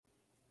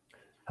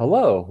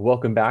Hello,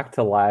 welcome back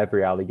to Live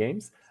Reality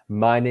Games.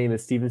 My name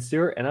is Steven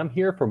Stewart, and I'm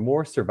here for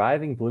more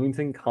Surviving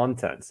Bloomington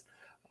content.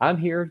 I'm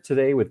here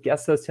today with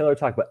guest host Taylor to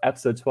talk about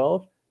episode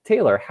 12.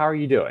 Taylor, how are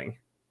you doing?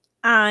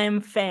 I'm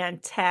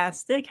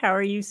fantastic. How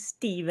are you,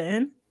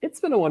 Steven? It's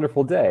been a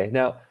wonderful day.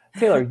 Now,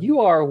 Taylor, you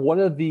are one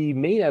of the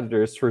main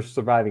editors for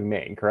Surviving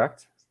Maine,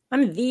 correct?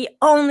 I'm the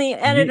only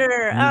The,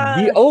 editor.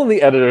 the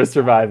only editor of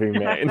Surviving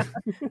Maine.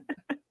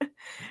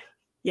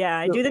 Yeah,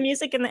 I do the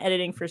music and the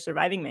editing for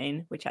Surviving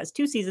Maine, which has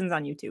 2 seasons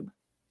on YouTube.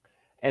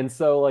 And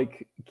so,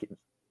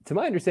 to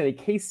my understanding,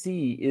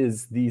 KC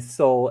is the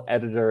sole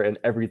editor and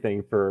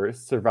everything for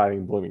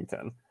Surviving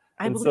Bloomington.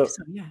 I believe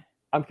so, yeah.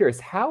 I'm curious,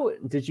 how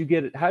did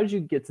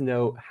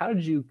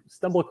you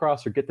stumble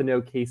across or get to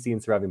know Casey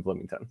and Surviving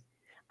Bloomington?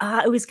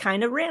 It was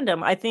kind of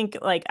random. I think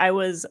I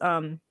was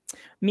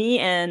me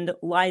and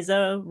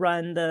Liza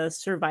run the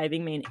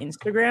Surviving Maine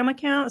Instagram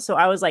account, so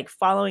I was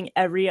following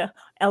every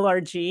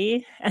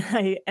LRG, and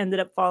I ended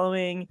up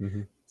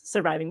following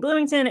Surviving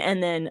Bloomington,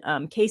 and then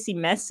Casey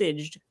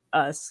messaged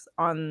us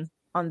on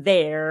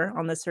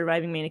the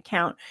Surviving Maine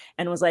account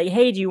and was like,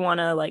 hey, do you want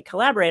to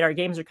collaborate? Our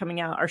shows are coming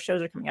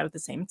out at the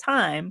same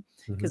time,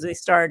 because they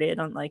started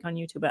on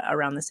YouTube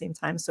around the same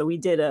time. So we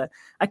did a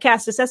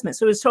cast assessment.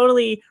 So it was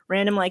totally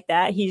random like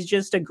that. He's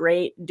just a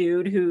great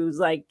dude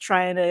who's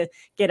trying to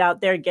get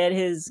out there, get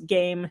his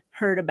game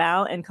heard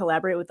about, and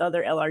collaborate with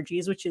other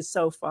LRGs, which is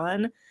so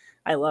fun.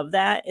 I love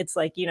that. It's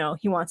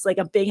he wants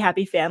a big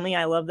happy family.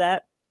 I love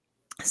that.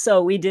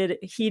 So he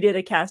did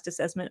a cast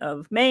assessment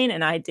of Maine,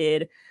 and I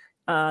did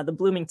the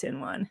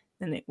Bloomington one,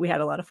 and we had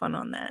a lot of fun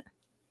on that.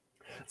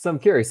 So I'm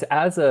curious,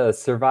 as a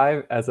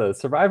Survivor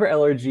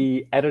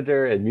LRG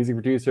editor and music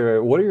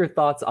producer, what are your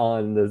thoughts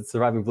on the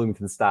Surviving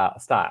Bloomington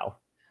style?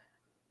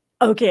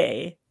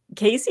 Okay,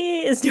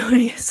 Casey is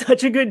doing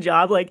such a good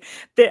job.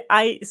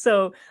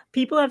 So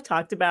people have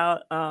talked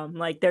about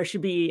there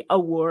should be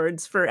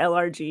awards for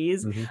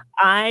LRGs.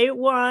 I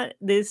want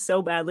this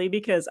so badly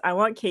because I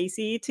want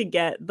Casey to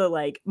get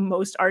the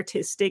most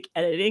artistic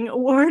editing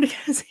award,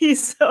 because he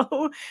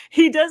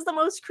does the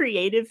most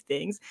creative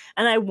things.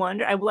 And I want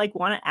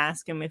to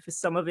ask him if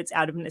some of it's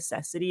out of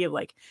necessity of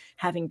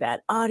having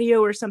bad audio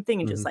or something,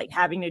 and just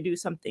having to do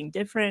something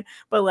different.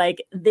 But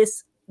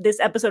this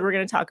episode we're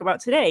going to talk about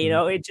today,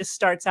 it just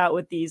starts out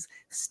with these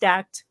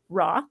stacked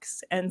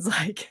rocks and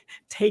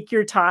take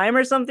your time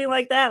or something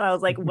like that. I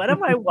was like, what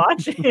am I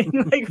watching?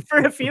 For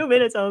a few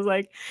minutes I was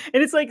like,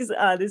 and it's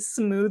this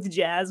smooth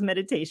jazz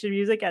meditation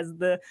music as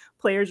the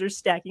players are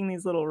stacking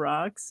these little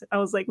rocks. I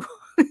was like,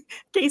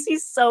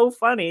 Casey's so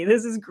funny.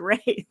 This is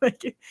great.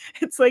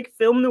 It's like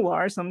film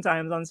noir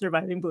sometimes on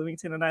Surviving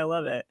Bloomington, and I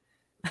love it.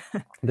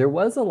 There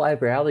was a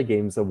Live Reality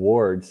Games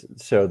Awards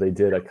show they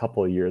did a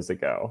couple of years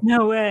ago.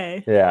 No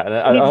way. Yeah,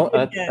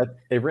 and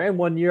it ran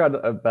one year,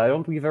 but I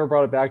don't think we've ever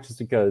brought it back just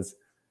because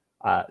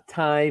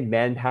time,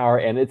 manpower,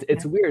 and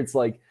it's weird. It's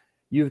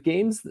you have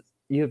games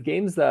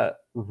that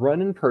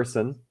run in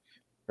person,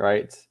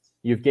 right?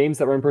 You have games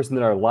that run in person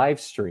that are live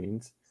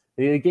streamed.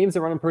 And you have games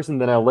that run in person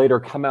that later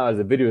come out as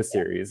a video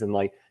series, and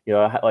so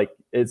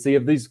you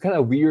have these kind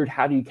of weird,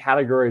 how do you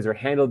categorize or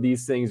handle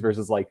these things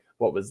versus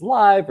what was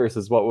live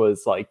versus what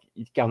was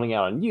coming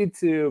out on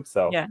YouTube.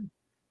 So yeah.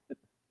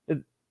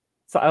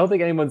 So I don't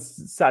think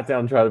anyone's sat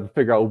down and tried to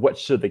figure out what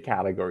should the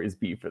categories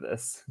be for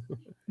this.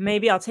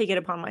 Maybe I'll take it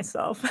upon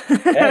myself.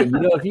 Hey,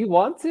 if you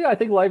want to, I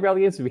think Live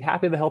Reality Games would be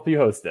happy to help you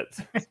host it.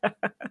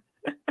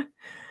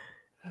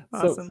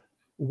 Awesome. So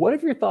what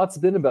have your thoughts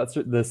been about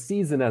the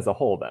season as a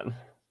whole then?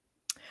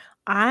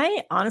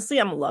 I honestly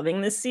am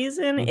loving this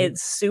season.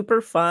 It's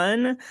super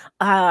fun.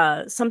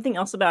 Something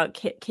else about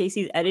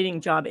Casey's editing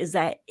job is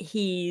that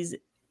he's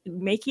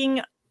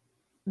making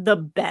the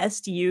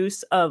best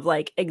use of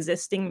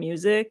existing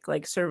music,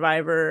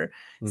 Survivor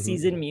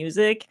season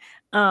music.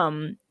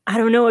 I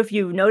don't know if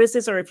you've noticed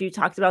this or if you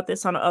talked about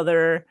this on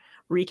other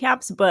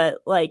recaps, but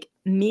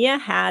Mia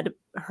had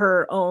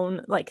her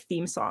own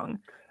theme song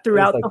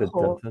throughout the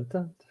whole. Dun,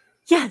 dun, dun.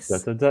 Yes. Dun,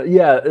 dun, dun.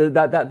 Yeah,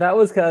 that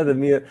was kind of the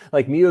Mia.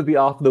 Mia would be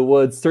off in the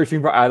woods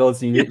searching for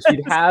idols, and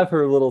she'd have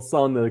her little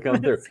song that would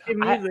come through.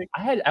 I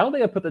don't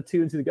think I put the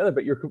two and two together,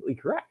 but you're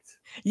completely correct.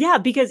 Yeah,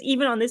 because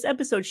even on this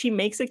episode, she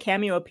makes a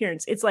cameo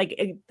appearance. It's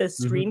the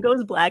screen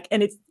goes black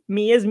and it's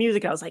Mia's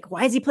music. I was like,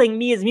 why is he playing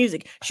Mia's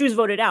music? She was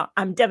voted out.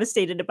 I'm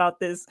devastated about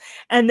this.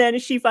 And then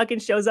she fucking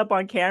shows up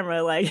on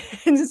camera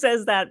and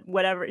says that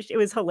whatever. It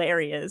was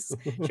hilarious.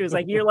 She was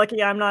like, you're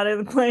lucky I'm not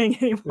playing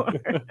anymore.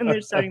 And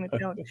they're starting the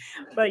film.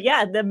 But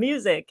yeah, the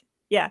music.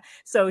 Yeah.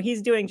 So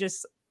he's doing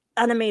just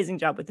an amazing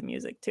job with the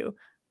music too.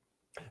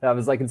 I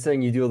was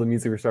considering you do all the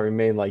music for Surviving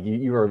Maine,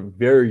 you are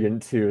very in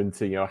tune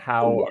to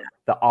how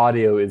the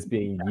audio is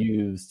being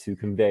used to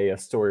convey a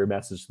story or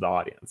message to the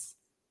audience.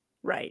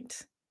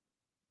 Right.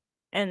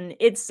 And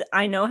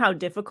I know how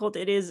difficult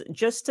it is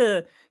just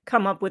to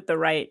come up with the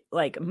right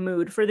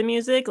mood for the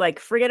music.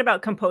 Forget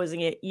about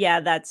composing it. Yeah,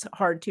 that's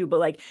hard too,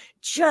 but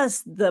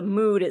just the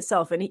mood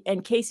itself.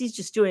 And Casey's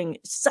just doing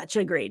such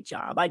a great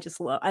job.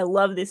 I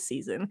love this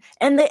season.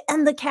 And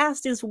the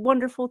cast is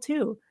wonderful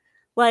too.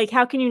 Like,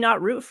 how can you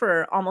not root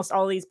for almost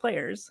all these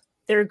players?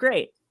 They're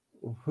great.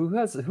 Who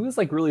has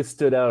like really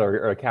stood out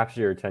or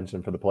captured your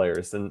attention for the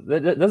players? And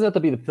it doesn't have to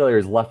be the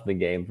players left in the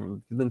game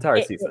from the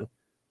entire season.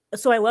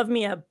 So I love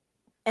Mia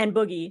and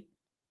Boogie,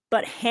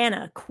 but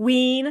Hannah,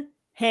 Queen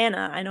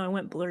Hannah. I know I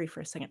went blurry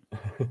for a second.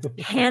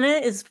 Hannah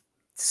is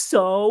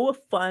so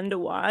fun to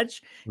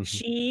watch.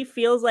 She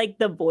feels like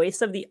the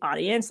voice of the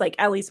audience, like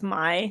at least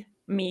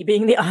me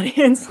being the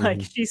audience,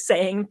 like she's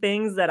saying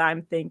things that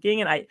I'm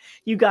thinking, and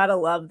you gotta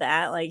love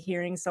that, like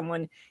hearing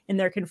someone in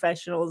their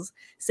confessionals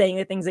saying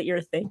the things that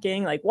you're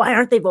thinking, like, why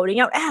aren't they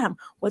voting out Adam?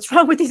 What's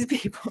wrong with these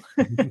people?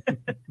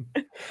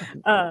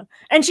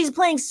 And she's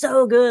playing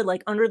so good,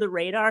 like under the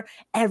radar.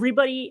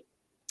 Everybody,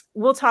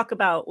 we'll talk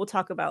about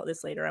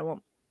this later.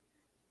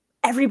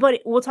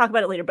 We'll talk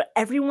about it later, but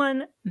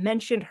everyone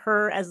mentioned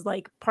her as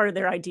like part of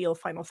their ideal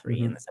final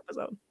three in this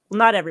episode. Well,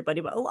 not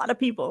everybody, but a lot of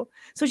people.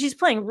 So she's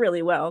playing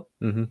really well.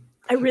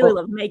 I really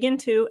love Megan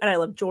too, and I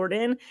love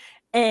Jordan.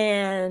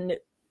 And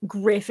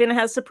Griffin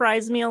has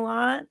surprised me a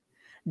lot.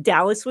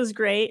 Dallas was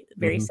great,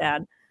 very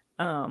sad.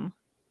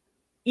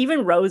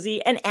 Even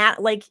Rosie and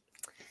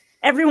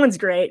everyone's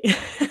great.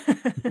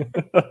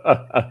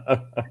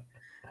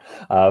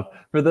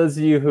 For those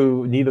of you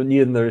who need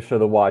another show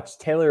to watch,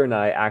 Taylor and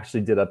I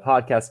actually did a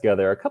podcast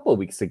together a couple of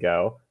weeks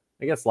ago,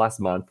 I guess last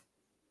month.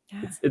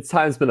 It's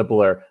time's been a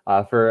blur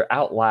for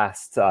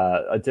Outlast,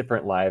 a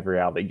different live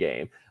reality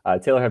game.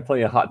 Taylor had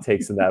plenty of hot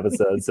takes in that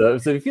episode, so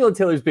if you feel that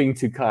Taylor's being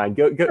too kind,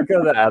 go to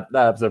that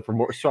episode for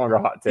more stronger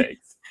hot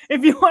takes.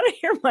 If you want to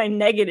hear my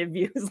negative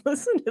views,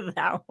 listen to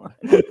that one.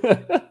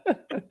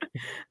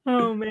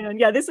 Oh man,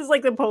 yeah, this is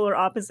like the polar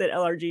opposite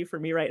LRG for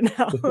me right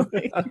now.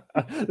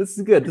 This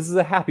is good. This is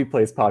a happy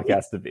place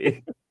podcast to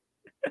be.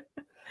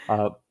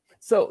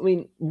 So, I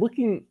mean,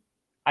 looking,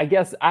 I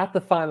guess, at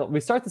the final, we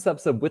start this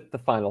episode with the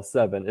final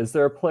 7. Is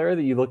there a player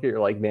that you look at, you're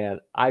like, man,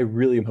 I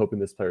really am hoping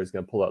this player is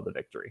going to pull out the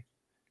victory?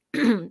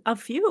 A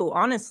few,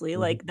 honestly.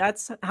 Like,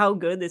 that's how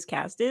good this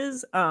cast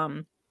is.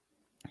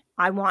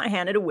 I want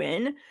Hannah to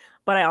win,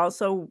 but I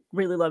also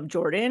really love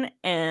Jordan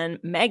and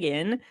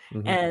Megan,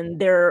 and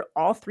they're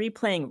all three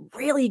playing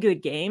really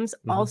good games.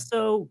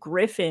 Also,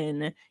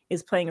 Griffin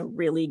is playing a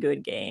really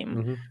good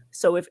game.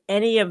 So if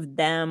any of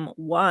them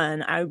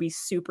won, I would be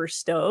super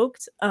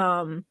stoked.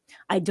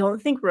 I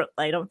don't think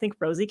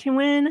Rosie can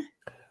win.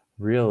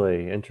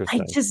 Really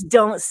interesting. I just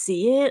don't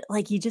see it.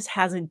 Like, he just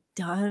hasn't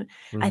done.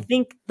 I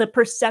think the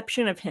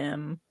perception of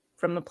him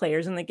from the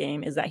players in the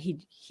game is that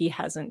he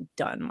hasn't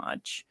done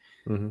much.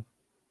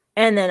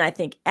 And then I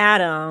think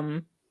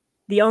Adam,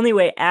 the only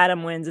way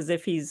Adam wins is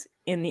if he's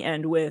in the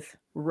end with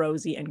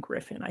Rosie and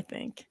Griffin, I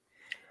think.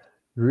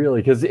 Really?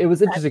 Because it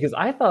was interesting, because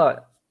I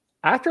thought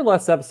after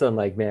last episode, I'm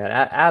like, man,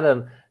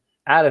 Adam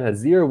has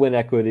 0 win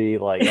equity.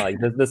 Like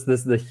this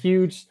the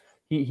huge.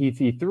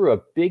 He threw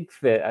a big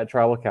fit at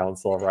tribal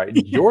council, right?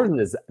 Jordan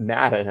is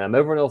mad at him.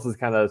 Everyone else is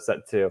kind of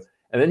upset too.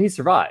 And then he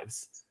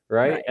survives,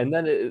 right? And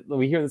then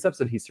we hear in this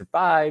episode, he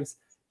survives.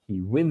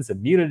 He wins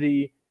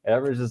immunity. And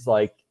everyone's just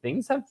like,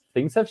 things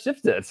have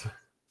shifted.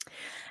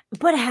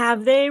 But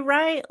have they,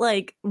 right?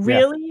 Like,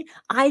 really? Yeah.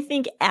 I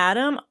think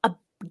Adam,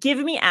 give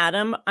me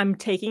Adam. I'm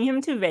taking him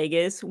to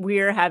Vegas.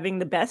 We're having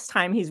the best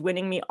time. He's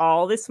winning me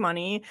all this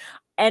money.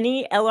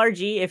 Any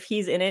LRG, if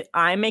he's in it,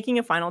 I'm making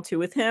a final 2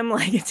 with him.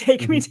 Like,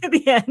 take me to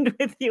the end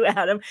with you,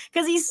 Adam,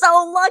 because he's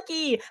so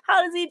lucky.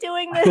 How is he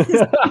doing this?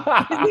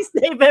 He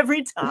save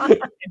every time.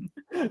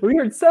 We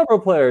heard several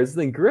players.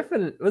 Then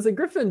Griffin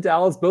and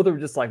Dallas? Both were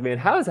just like, man,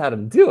 how does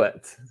Adam do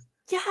it?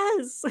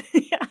 Yes.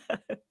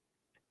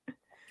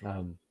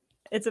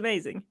 It's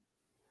amazing.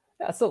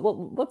 Yeah,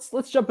 so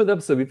let's jump into the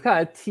episode. We've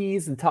kind of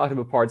teased and talked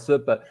about parts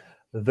of it, but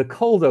the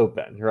cold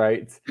open,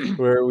 right?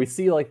 Where we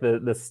see like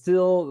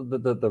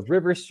the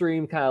river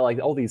stream, kind of like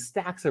all these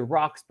stacks of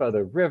rocks by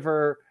the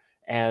river,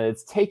 and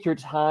it's take your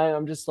time.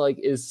 I'm just like,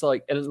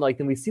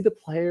 and we see the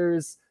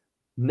players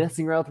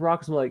messing around with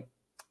rocks. I'm like,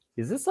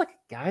 is this like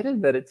a guided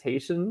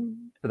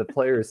meditation for the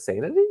player's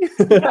sanity?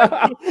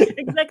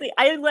 Exactly.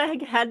 I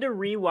had to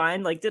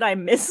rewind. Like, did I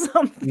miss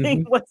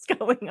something? What's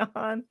going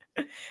on?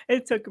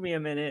 It took me a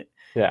minute.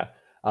 Yeah.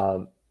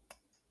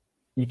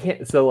 You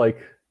can't. So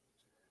like,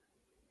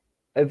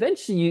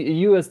 eventually,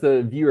 you as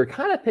the viewer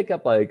kind of pick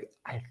up like,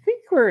 I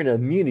think we're in an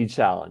immunity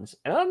challenge,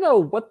 and I don't know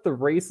what the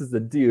race is to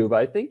do, but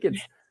I think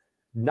it's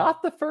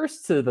not the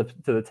first to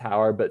the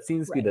tower, but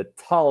seems to be the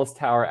tallest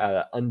tower at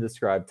an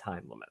undescribed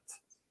time limit.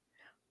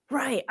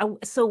 Right.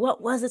 So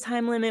what was the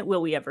time limit?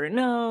 Will we ever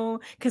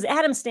know? Because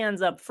Adam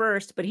stands up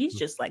first, but he's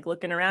just like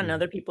looking around and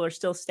other people are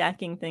still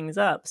stacking things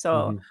up.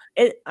 So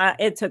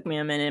it took me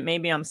a minute.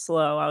 Maybe I'm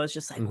slow. I was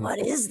just like, what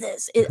is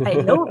this? I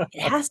know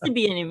it has to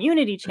be an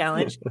immunity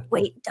challenge.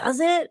 Wait, does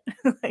it?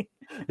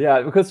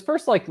 Yeah, because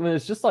first, like, when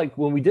it's just like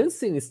when we didn't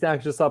see any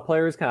stacks, just saw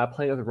players kind of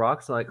playing with the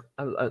rocks. And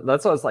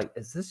that's why I was like,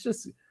 is this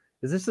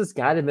just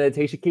guided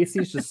meditation?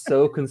 Casey's just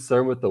so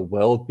concerned with the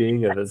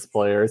well-being of his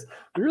players.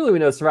 We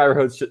know Survivor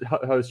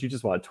hosts, you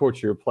just want to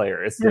torture your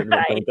players, don't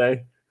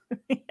they?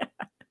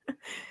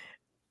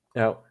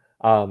 Now,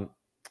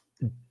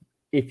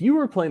 if you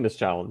were playing this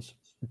challenge,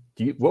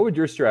 What would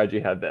your strategy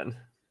have been?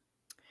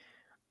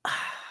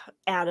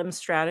 Adam's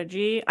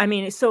strategy. I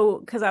mean, so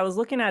because I was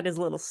looking at his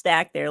little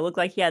stack there, it looked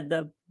like he had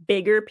the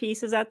bigger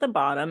pieces at the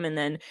bottom, and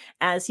then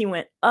as he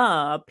went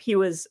up, he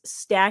was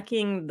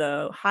stacking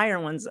the higher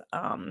ones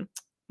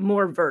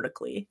more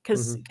vertically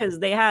because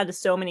they had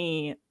so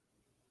many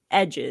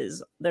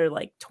edges. There are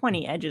like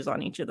 20 edges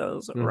on each of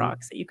those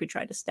rocks that you could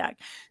try to stack.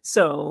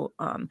 So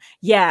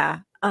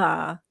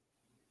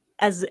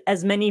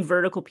as many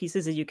vertical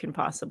pieces as you can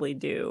possibly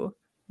do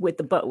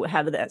with but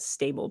have that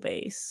stable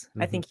base.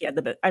 I think he had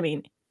the best. I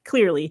mean,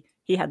 clearly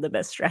he had the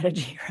best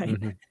strategy, right?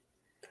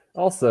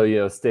 Also,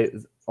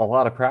 a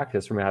lot of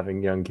practice from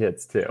having young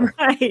kids too.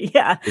 Right,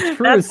 yeah. The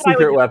true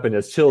secret weapon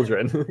is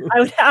children. I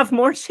would have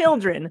more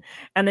children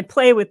and then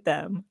play with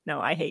them.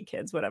 No, I hate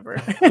kids, whatever.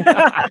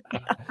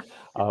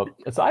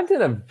 So I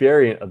did a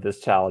variant of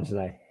this challenge and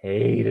I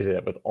hated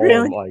it with all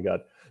Really? my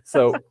gut.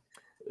 So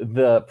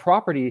the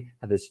property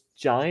had this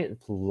giant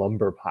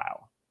lumber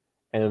pile.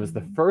 And it was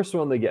the first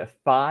one to get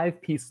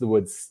 5 pieces of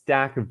wood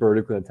stacked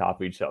vertically on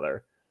top of each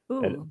other.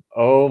 Ooh. And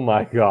oh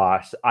my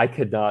gosh, I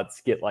could not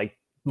get like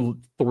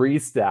 3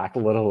 stack,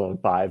 let alone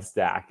 5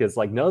 stack, because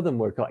like none of them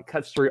were like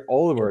cut straight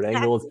all over at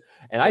angles.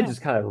 And I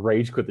just kind of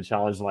rage quit the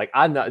challenge. I'm like,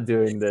 I'm not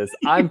doing this.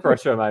 I'm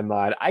frustrated in my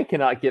mind. I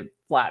cannot get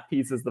flat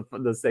pieces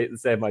to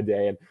save my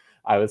day. And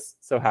I was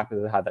so happy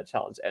to have that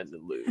challenge end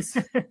and lose.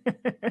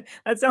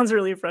 That sounds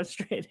really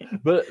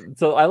frustrating. But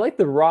so I like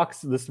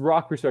this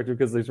rock perspective,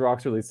 because these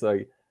rocks really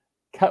like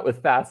cut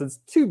with facets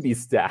to be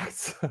stacked.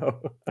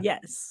 So.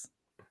 Yes.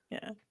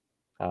 Yeah.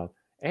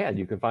 And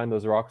you can find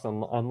those rocks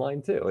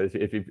online too,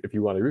 if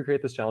you want to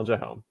recreate this challenge at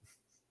home.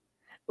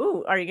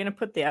 Ooh, are you going to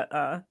put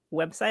the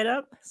website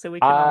up so we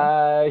can?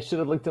 I should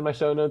have linked in my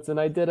show notes and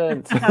I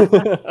didn't.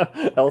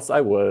 Else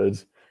I would.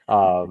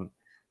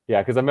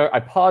 Yeah, because I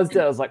paused it.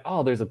 I was like,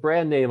 oh, there's a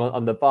brand name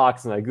on the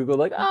box, and I googled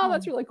like, oh,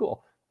 that's really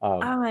cool.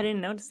 I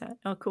didn't notice that.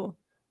 Oh, cool.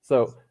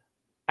 So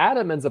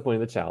Adam ends up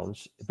winning the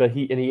challenge, but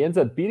he ends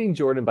up beating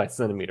Jordan by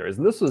centimeters,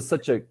 and this was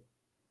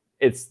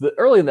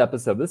early in the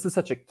episode. This is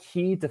such a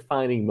key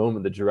defining moment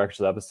in the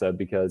direction of the episode,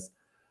 because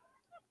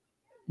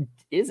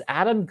is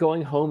Adam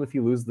going home if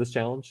he loses this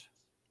challenge?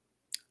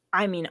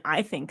 I mean,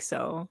 I think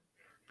so.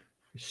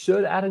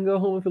 Should Adam go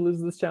home if he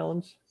loses this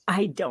challenge?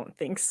 I don't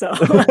think so.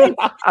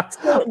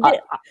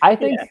 I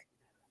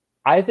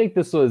think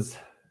this was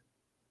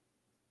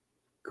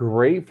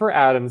great for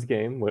Adam's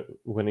game,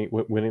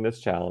 winning this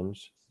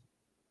challenge.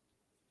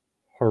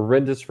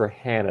 Horrendous for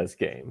Hannah's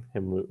game,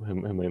 him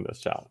winning this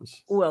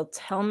challenge. Well,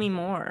 tell me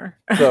more.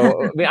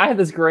 So, I mean, I have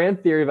this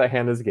grand theory about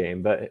Hannah's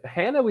game, but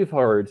Hannah, we've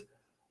heard,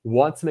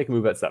 wants to make a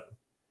move at 7.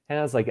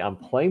 Hannah's like, I'm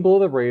playing below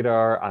the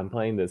radar. I'm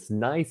playing this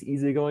nice,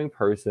 easygoing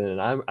person,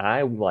 and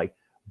I'm like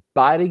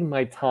biding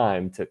my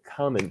time to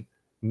come and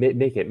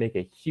make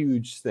a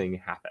huge thing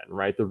happen,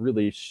 right? To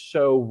really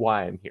show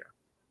why I'm here.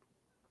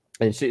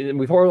 And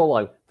we've heard all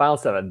along, final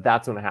 7,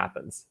 that's when it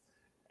happens.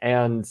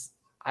 And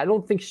I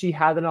don't think she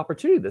had an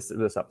opportunity this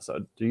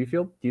episode. Do you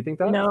think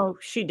that? No,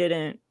 she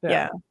didn't.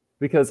 Yeah.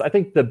 Because I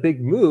think the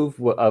big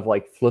move of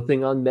like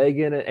flipping on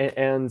Megan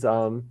and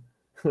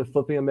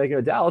flipping on Megan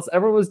and Dallas,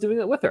 everyone was doing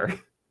it with her.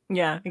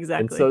 Yeah,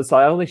 exactly. And so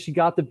I don't think she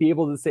got to be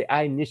able to say,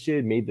 I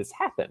initiated, made this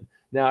happen.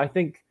 Now, I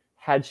think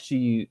had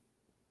she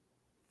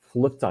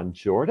flipped on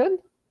Jordan,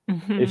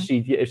 if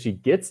she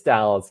gets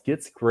Dallas,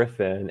 gets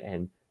Griffin,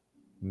 and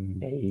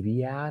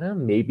maybe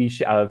Adam, maybe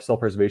she, out of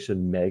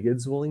self-preservation,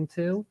 Megan's willing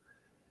to,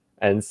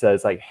 and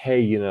says like,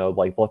 hey,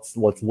 like let's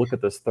look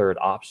at this third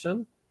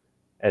option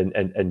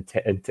and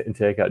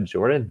take out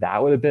Jordan,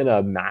 that would have been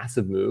a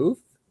massive move.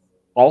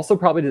 Also,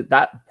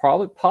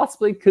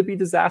 possibly could be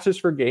disastrous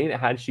for Gain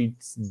had she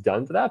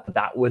done that, but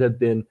that would have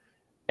been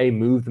a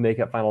move to make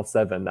it final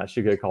 7 that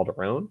she could have called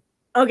her own.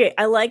 Okay,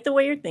 I like the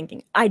way you're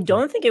thinking. I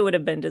don't think it would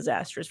have been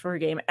disastrous for her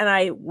game, and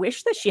I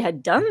wish that she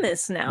had done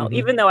this now,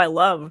 even though I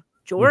love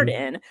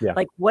Jordan. Yeah.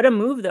 Like, what a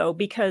move, though,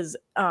 because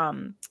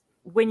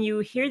when you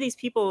hear these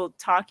people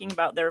talking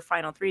about their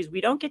final 3s,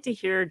 we don't get to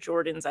hear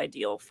Jordan's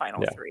ideal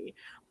final 3,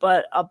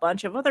 but a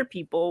bunch of other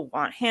people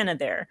want Hannah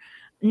there.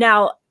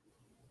 Now,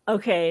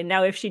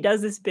 if she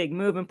does this big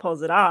move and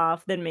pulls it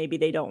off, then maybe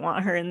they don't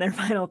want her in their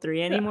final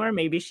 3 anymore. Yeah.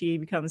 Maybe she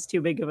becomes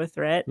too big of a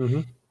threat.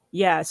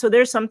 Yeah, so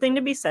there's something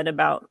to be said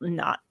about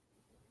not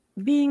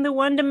being the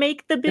one to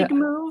make the big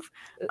move.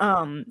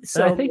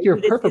 So I think your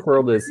perfect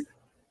world is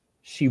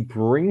she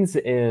brings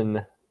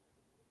in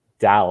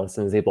Dallas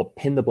and is able to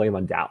pin the blame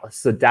on Dallas.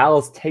 So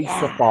Dallas takes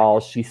the fall.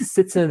 She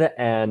sits in the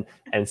end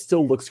and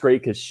still looks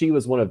great because she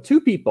was one of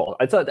 2 people.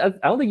 I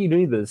don't think you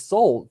need the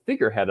sole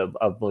figurehead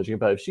of Bloomington,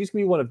 but if she's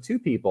going to be one of 2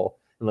 people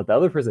and let the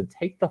other person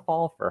take the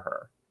fall for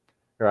her,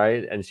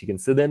 right? And she can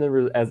sit in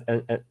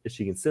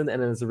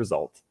as a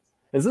result.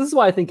 And so this is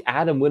why I think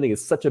Adam winning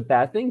is such a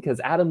bad thing, because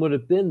Adam would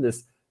have been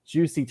this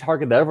juicy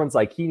target that everyone's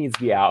like, he needs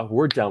to be out.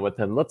 We're done with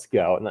him. Let's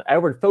go. And then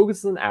everyone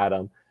focuses on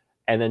Adam,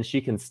 and then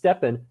she can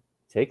step in,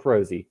 take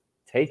Rosie,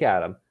 take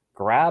Adam,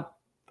 grab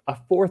a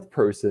 4th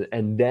person,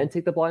 and then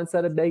take the blind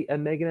side of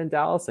Megan and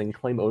Dallas and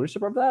claim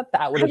ownership of that.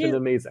 That would have been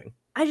amazing.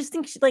 I just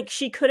think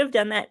she could have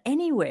done that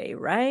anyway,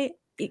 right?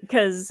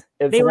 Because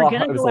It's they a were lot.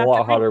 gonna It was go a after lot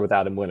Megan. harder with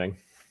Adam winning.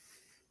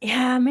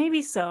 Yeah,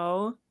 maybe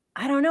so.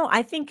 I don't know.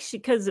 I think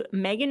because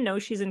Megan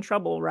knows she's in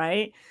trouble,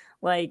 right?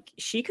 Like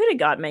she could have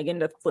got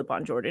Megan to flip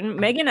on Jordan.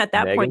 Megan at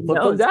that Megan point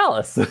flipped on knows.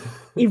 Dallas.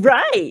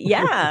 Right,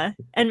 yeah.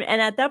 And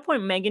at that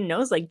point, Megan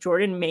knows like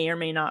Jordan may or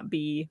may not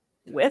be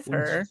with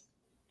her.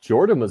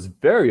 Jordan was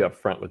very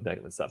upfront with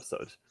Megan this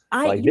episode.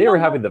 Like You they know were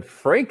what? having the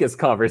frankest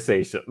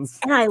conversations.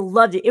 And I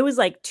loved it. It was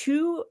like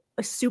two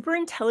super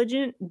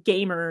intelligent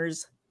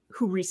gamers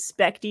who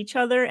respect each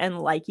other and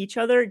like each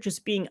other,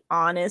 just being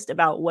honest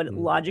about what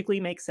logically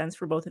makes sense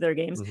for both of their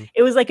games.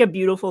 It was like a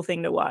beautiful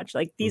thing to watch.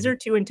 Like these are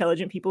two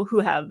intelligent people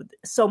who have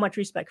so much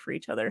respect for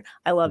each other.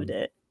 I loved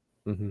it.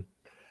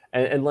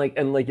 And like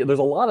there's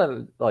a lot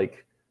of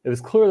like, it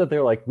was clear that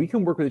they're like, we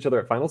can work with each other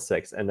at Final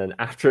Six, and then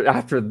after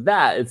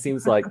that, it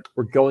seems like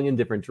we're going in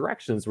different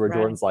directions. Where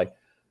Jordan's like,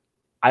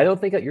 I don't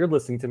think that you're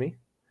listening to me.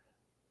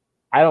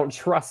 I don't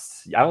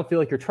feel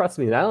like you're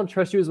trusting me, and I don't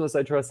trust you as much as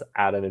I trust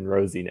Adam and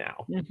Rosie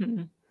now.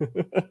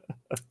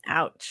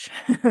 Ouch.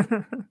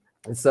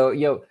 And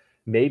so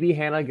maybe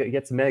Hannah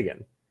gets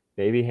Megan,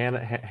 maybe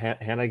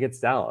Hannah gets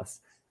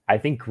Dallas. I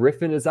think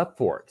Griffin is up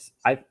for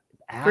it.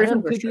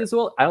 Adam could be as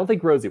well. I don't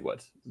think Rosie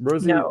would.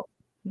 No.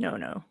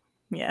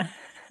 Yeah.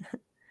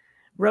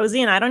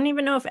 Rosie, and I don't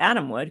even know if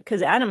Adam would,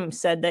 because Adam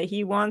said that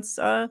he wants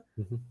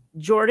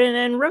Jordan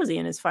and Rosie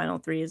in his final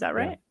three. Is that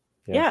right?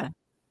 Yeah.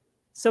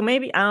 So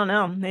maybe, I don't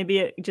know. Maybe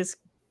it just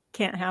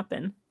can't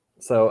happen.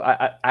 So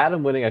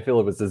Adam winning, I feel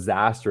it was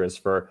disastrous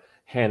for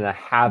Hannah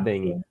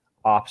having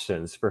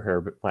options for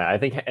her plan. I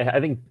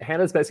think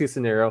Hannah's best case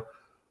scenario,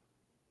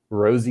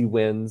 Rosie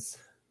wins.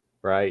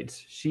 Right,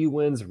 she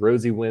wins,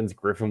 Rosie wins,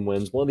 Griffin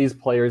wins. One of these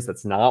players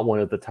that's not one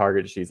of the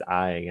targets she's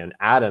eyeing, and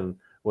Adam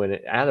winning,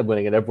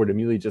 and everyone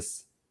immediately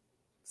just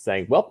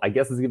saying, "Well, I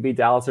guess it's gonna be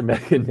Dallas or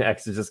Megan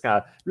next." It just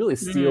kind of really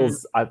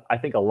steals, I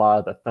think, a lot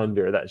of the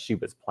thunder that she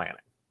was planning.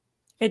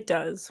 It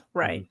does,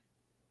 right?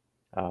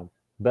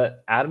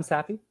 But Adam's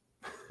happy.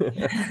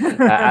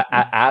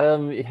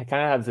 Adam kind of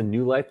has a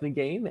new life in the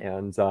game,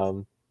 and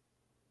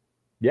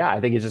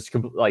I think it's just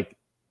like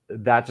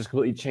that just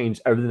completely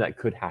changed everything that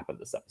could happen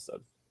this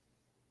episode.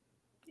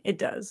 It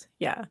does,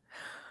 yeah.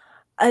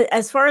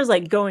 As far as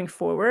like going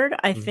forward,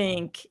 I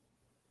think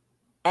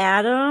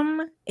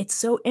Adam, it's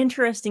so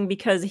interesting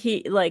because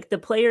he, like, the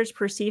players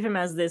perceive him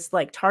as this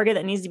like target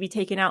that needs to be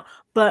taken out,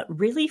 but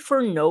really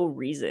for no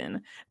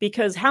reason.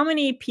 Because how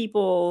many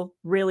people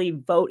really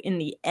vote in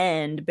the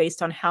end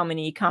based on how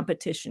many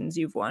competitions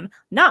you've won?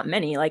 Not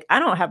many. Like, I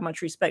don't have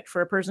much respect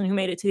for a person who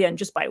made it to the end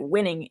just by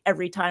winning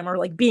every time or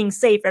like being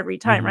safe every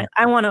time, right?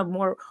 I want a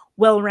more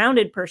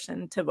well-rounded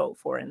person to vote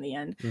for in the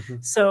end.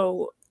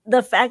 So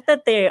the fact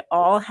that they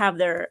all have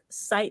their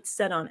sights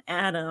set on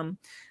Adam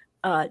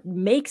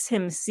makes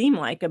him seem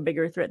like a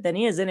bigger threat than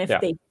he is. And if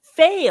they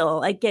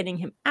fail at getting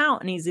him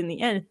out and he's in the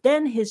end,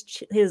 then his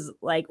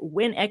like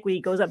win equity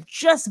goes up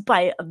just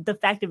by the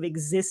fact of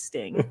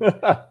existing.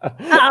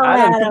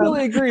 Adam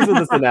completely agrees with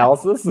this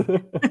analysis.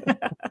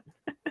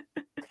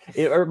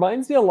 It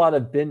reminds me a lot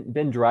of Ben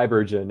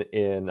Drybergen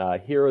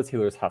in Heroes,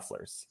 Healers,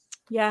 Hustlers.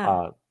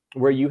 Yeah.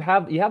 Where you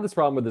have this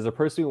problem where there's a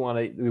person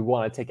we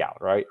want to take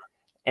out, right?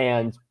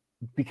 And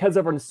because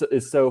everyone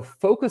is so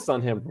focused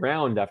on him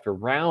round after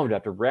round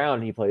after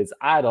round, he plays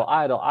idle.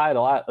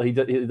 He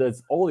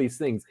does all these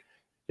things.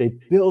 They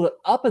build it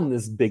up in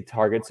this big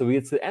target. So he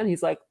gets to the end.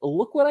 He's like,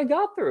 look what I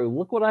got through.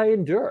 Look what I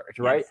endured,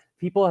 right?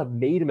 People have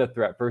made him a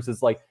threat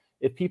versus like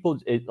if people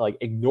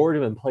ignored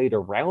him and played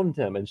around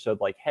him and showed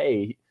like,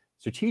 hey,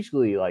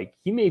 strategically, like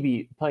he may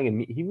be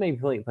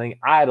playing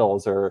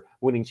idols or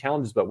winning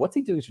challenges, but what's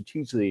he doing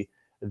strategically?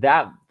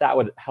 That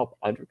would help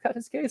undercut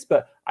his case,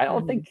 but I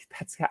don't think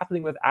that's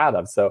happening with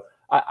Adam. So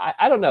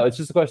I don't know. It's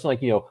just a question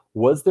like,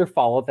 was there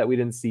follow-up that we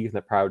didn't see from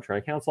the Private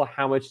Training Council?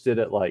 How much did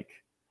it like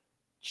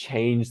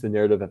change the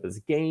narrative of his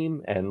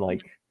game? And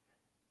like,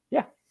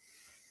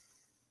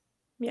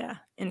 yeah,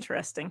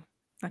 interesting.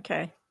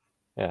 Okay.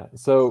 Yeah.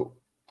 So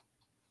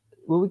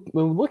when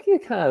we're looking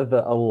at kind of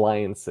the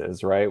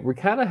alliances, right? We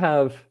kind of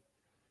have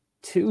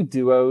two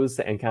duos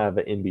and kind of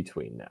an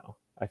in-between now.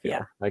 I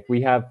feel like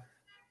we have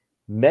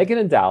Megan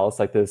and Dallas,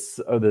 like this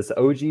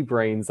OG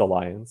Brains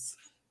alliance.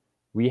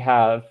 We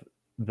have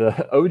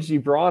the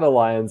OG Braun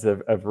alliance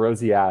of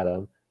Rosie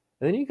Adam.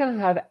 And then you kind of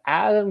have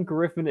Adam,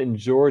 Griffin, and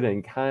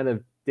Jordan kind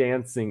of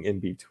dancing in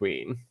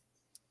between.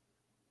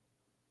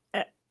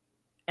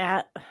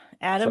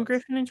 Adam,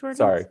 Griffin, and Jordan?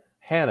 Sorry,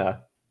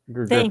 Hannah,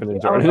 Griffin, and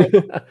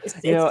Jordan.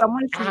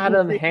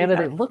 Adam, Hannah,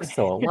 they look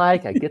so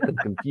alike. I get them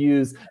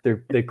confused.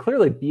 They're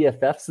clearly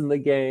BFFs in the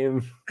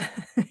game.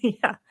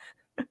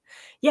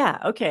 Yeah,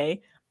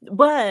 okay.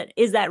 But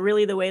is that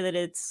really the way that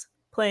it's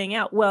playing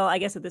out? Well, I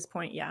guess at this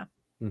point, yeah.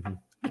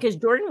 Because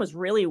Jordan was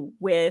really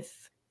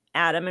with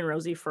Adam and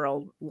Rosie for a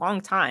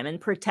long time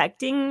and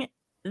protecting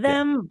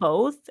them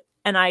both.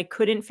 And I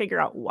couldn't figure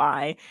out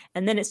why.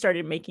 And then it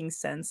started making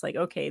sense. Like,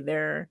 okay,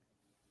 they're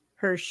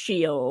her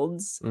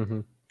shields.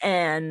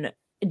 And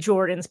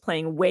Jordan's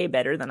playing way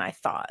better than I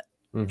thought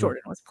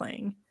Jordan was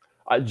playing.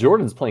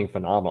 Jordan's playing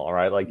phenomenal,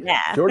 right? Like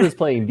Yeah. Jordan's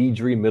playing the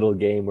dream middle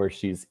game where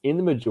she's in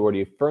the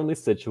majority, firmly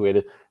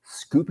situated,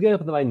 scooping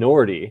up the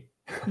minority,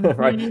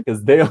 right? Mhm.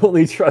 Because they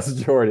only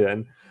trust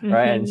Jordan,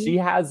 right? And Mhm. she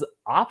has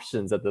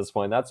options at this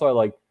point. That's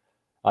why,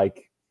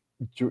 like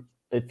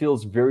it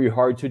feels very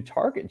hard to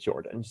target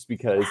Jordan just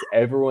because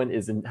everyone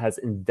has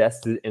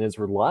invested and is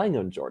relying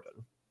on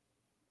Jordan.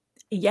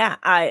 Yeah,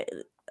 I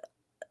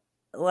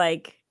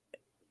like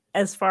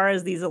as far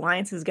as these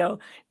alliances go,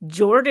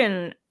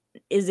 Jordan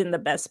is in the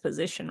best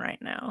position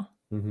right now.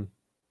 Mm-hmm.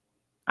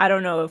 I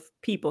don't know if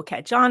people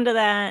catch on to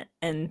that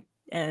and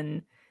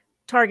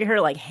target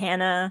her like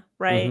Hannah,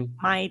 right?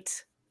 Mm-hmm.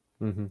 Might.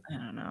 Mm-hmm. I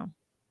don't know.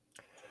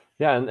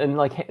 Yeah,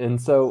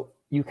 and so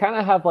you kind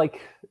of have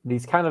like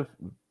these kind of,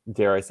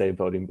 dare I say,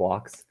 voting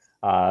blocks.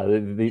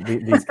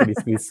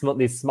 These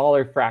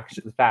smaller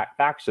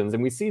factions,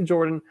 and we see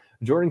Jordan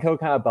Co.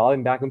 kind of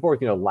bobbing back and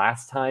forth.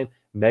 Last time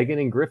Megan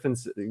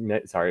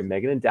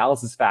and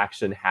Dallas's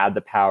faction had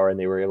the power, and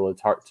they were able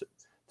to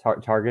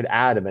target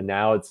Adam, and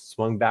now it's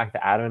swung back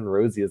to Adam and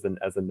Rosie as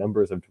the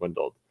numbers have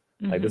dwindled.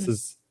 Mm-hmm. Like this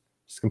is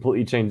just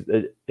completely changed.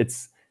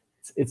 It's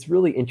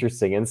really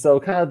interesting. And so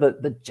kind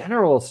of the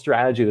general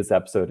strategy of this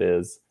episode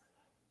is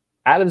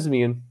Adam's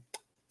immune,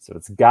 so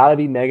it's got to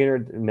be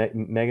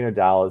Megan or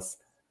Dallas.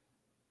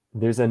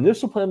 There's an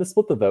initial plan to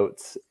split the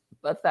votes,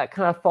 but that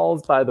kind of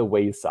falls by the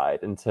wayside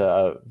into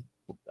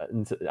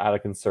out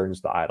of concerns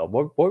to Idol.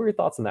 What were your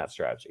thoughts on that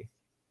strategy?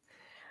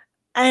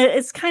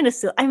 It's kind of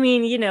silly. I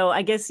mean,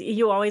 I guess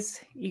you always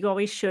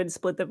should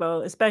split the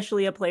vote,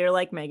 especially a player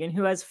like Megan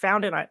who has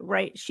found it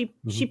right. She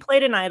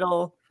played an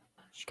Idol.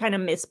 She kind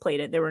of misplayed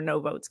it. There were no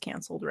votes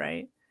canceled,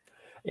 right?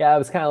 Yeah, it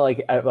was kind of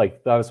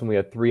like that was when we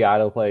had 3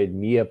 Idol played.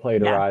 Mia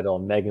played her Idol,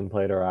 Megan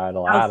played her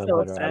Idol, Adam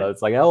played her Idol.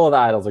 It's like all of the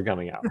Idols are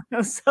coming out. I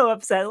was so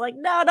upset. Like,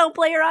 no, don't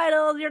play your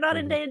Idols. You're not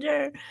in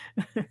danger.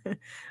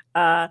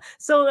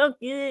 So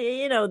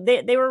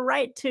they were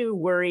right to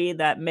worry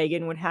that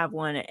Megan would have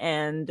one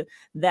and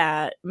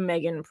that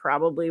Megan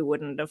probably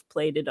wouldn't have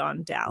played it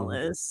on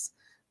Dallas.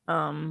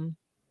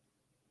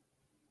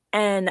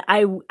 And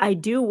I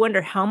do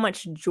wonder how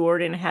much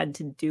Jordan had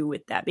to do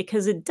with that,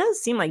 because it does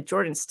seem like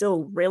Jordan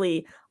still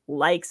really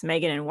likes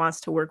Megan and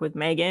wants to work with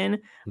Megan.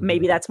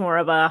 Maybe that's more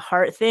of a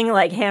heart thing,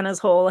 like Hannah's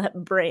whole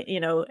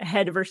brain,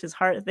 head versus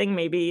heart thing.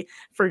 Maybe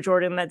for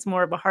Jordan, that's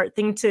more of a heart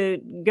thing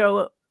to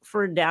go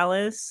for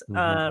Dallas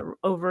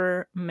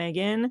over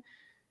Megan.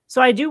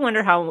 So I do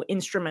wonder how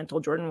instrumental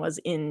Jordan was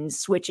in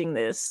switching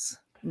this,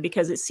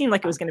 because it seemed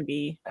like it was going to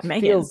be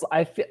Megan.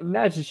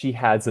 Imagine she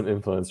had some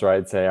influence,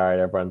 right? Say, all right,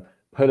 everyone,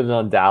 put it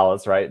on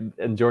Dallas, right?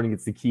 And Jordan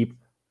gets to keep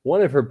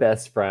one of her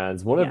best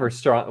friends, one of her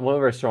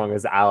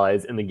strongest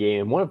allies in the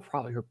game, one of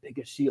probably her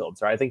biggest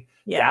shields, right? I think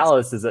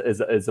Dallas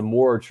is a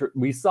more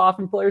we saw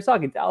from players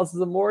talking. Dallas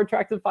is a more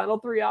attractive final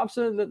 3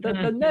 option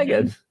than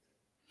Megan.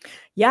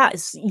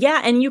 Yes,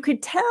 yeah, and you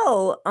could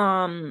tell.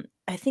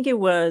 I think it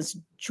was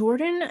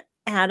Jordan,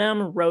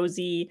 Adam,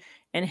 Rosie,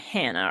 and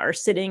Hannah are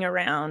sitting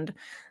around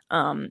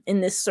in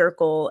this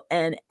circle,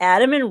 and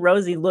Adam and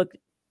Rosie look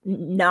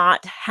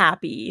not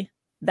happy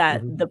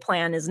that the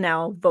plan is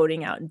now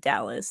voting out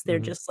Dallas. They're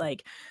just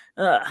like,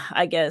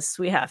 I guess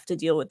we have to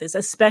deal with this.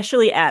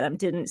 Especially Adam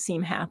didn't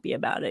seem happy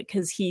about it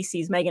because he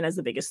sees Megan as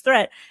the biggest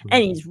threat.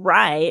 And he's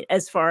right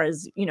as far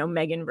as,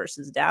 Megan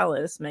versus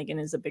Dallas. Megan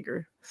is a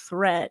bigger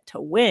threat to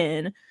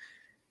win.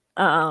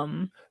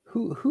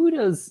 Who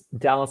does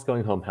Dallas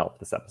going home help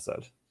this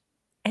episode?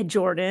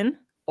 Jordan.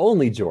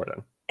 Only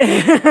Jordan.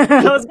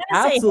 I was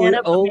gonna say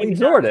Hannah, only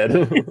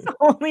Jordan. It's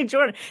only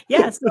Jordan.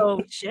 Yeah,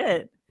 so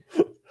shit.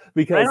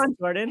 Because right on,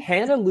 Jordan.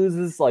 Hannah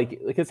loses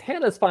because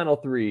Hannah's final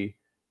 3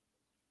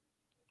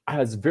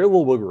 has very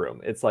little wiggle room.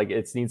 It's like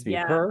it needs to be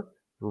her,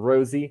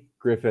 Rosie,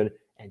 Griffin,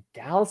 and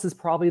Dallas is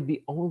probably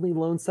the only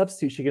lone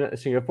substitute she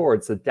can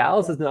afford. So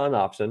Dallas is not an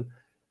option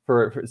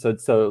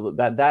so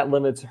that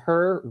limits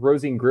her,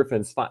 Rosie, and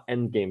Griffin's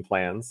end game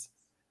plans,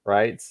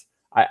 right?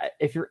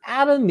 If you're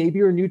Adam, maybe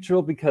you're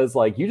neutral because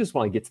you just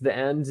want to get to the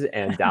end,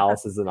 and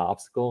Dallas is an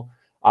obstacle.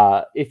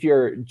 If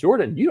you're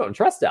Jordan, you don't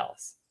trust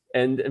Dallas.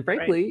 And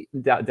frankly,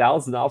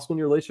 Dallas is an obstacle in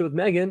your relationship with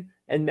Megan,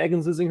 and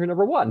Megan's losing her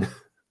number 1.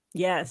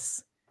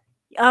 Yes.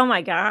 Oh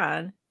my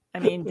God. I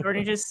mean,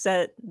 Jordan just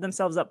set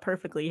themselves up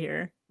perfectly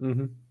here.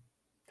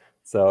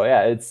 So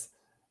yeah,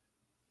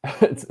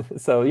 I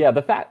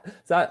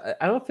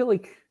don't feel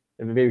like,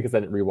 maybe because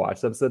I didn't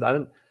rewatch the episode, I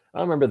don't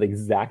remember the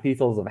exact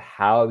details of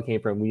how it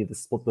came from we need to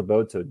split the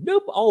vote to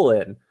nope, all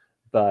in.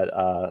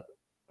 But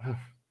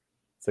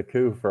it's a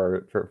coup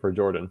for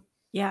Jordan.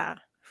 Yeah,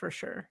 for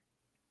sure.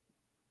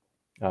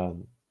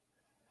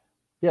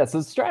 Yeah,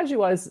 so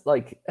strategy-wise,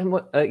 and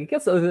what I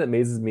guess the other thing that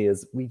amazes me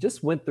is we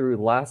just went through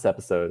last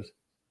episode,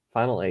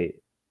 Final 8,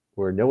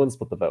 where no one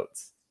split the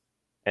votes,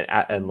 and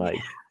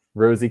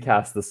Rosie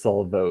cast the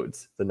sole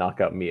vote to knock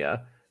out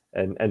Mia,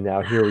 and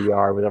now here we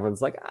are when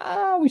everyone's like,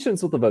 we shouldn't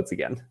split the votes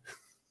again.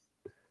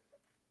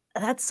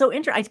 That's so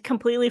interesting. I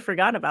completely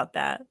forgot about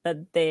that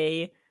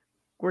they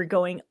were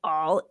going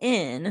all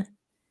in,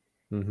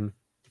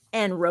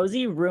 and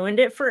Rosie ruined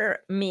it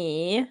for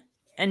me.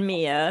 and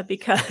Mia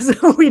because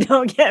we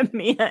don't get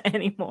Mia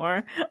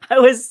anymore. I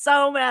was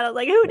so mad. I was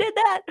like, who did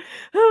that?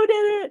 Who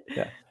did it?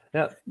 Yeah.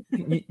 Now,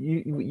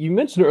 you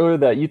mentioned earlier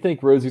that you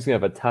think Rosie's going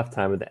to have a tough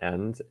time at the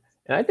end.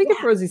 And I think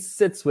if Rosie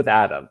sits with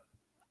Adam,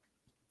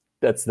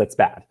 that's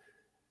bad.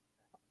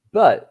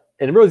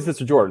 And Rosie sits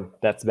with Jordan,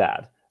 that's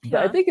bad.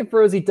 But I think if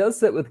Rosie does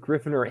sit with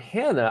Griffin or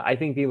Hannah, I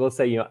think people will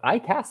say, I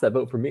cast that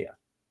vote for Mia.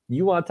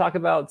 You want to talk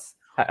about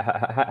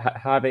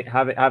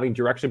having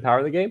direction power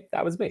in the game?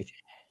 That was me.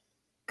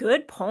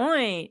 Good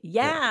point.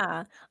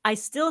 Yeah. I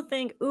still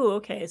think,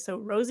 okay, so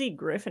Rosie,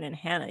 Griffin, and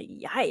Hannah,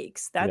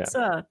 yikes. That's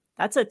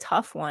a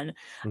tough one.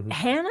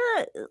 Hannah,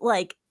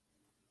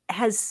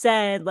 has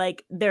said,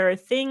 there are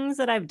things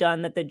that I've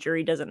done that the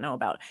jury doesn't know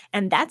about,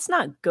 and that's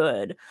not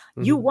good.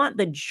 You want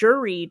the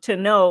jury to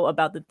know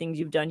about the things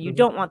you've done. You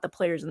don't want the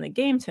players in the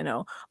game to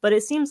know. But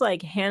it seems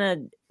like Hannah,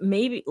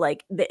 maybe,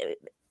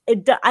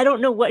 I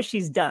don't know what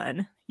she's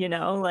done, I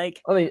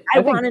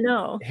want to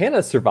know.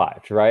 Hannah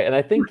survived, right? And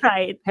I think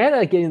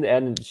Hannah getting the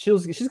end,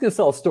 she's going to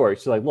sell a story.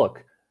 She's like,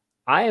 look,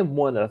 I am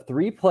one of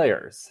 3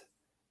 players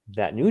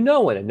that knew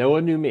no one and no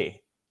one knew me.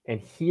 And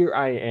here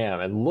I am.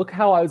 And look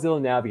how I was able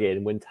to navigate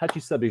and win touchy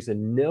subjects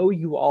and know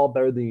you all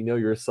better than you know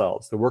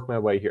yourselves to work my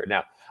way here.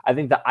 Now, I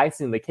think the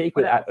icing on the cake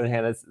with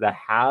Hannah is that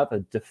have a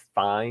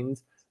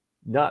defined,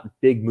 not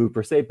big move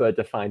per se, but a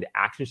defined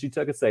action she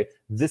took and say,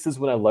 this is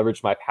when I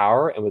leveraged my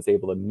power and was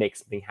able to make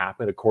something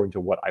happen according to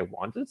what I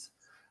wanted.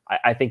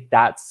 I think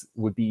that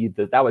would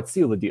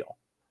seal the deal.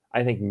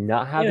 I think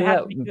not having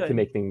that to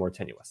make things more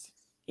tenuous.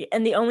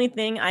 And the only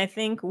thing I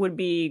think would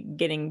be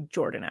getting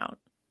Jordan out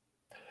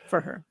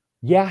for her.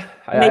 Yeah,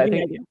 I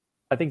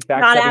think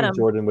backstabbing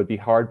Jordan would be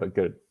hard, but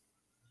good.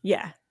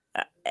 Yeah,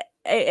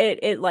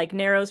 it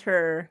narrows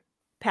her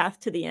path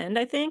to the end,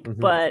 I think,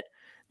 but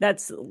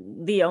that's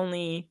the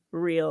only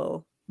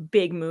real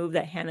big move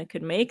that Hannah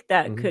could make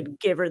that could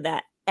give her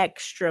that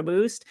extra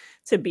boost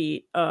to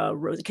beat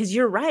Rosie. Because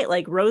you're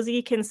right,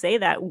 Rosie can say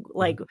that.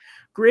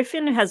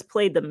 Griffin has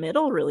played the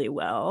middle really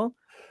well.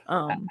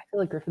 I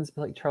feel like Griffin's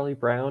been like Charlie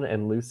Brown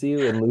and Lucy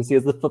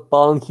has the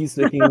football and keeps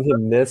making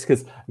him miss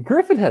because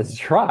Griffin has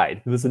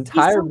tried this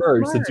entire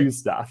merge to do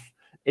stuff.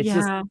 It's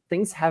just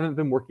things haven't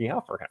been working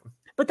out for him.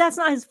 But that's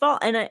not his fault.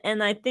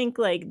 And I think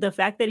the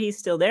fact that he's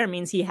still there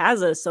means he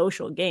has a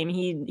social game.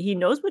 He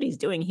knows what he's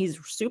doing. He's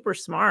super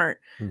smart.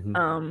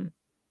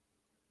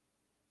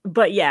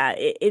 But yeah,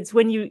 it's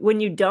when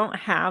you don't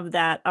have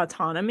that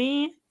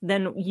autonomy,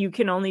 then you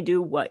can only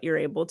do what you're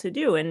able to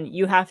do. And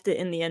you have to,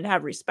 in the end,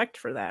 have respect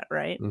for that,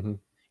 right?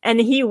 And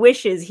he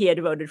wishes he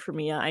had voted for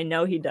Mia. I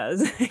know he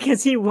does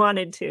because he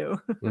wanted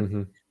to.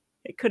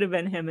 It could have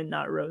been him and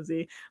not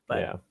Rosie. But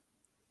yeah.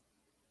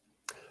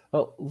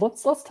 Well,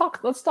 let's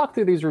talk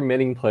through these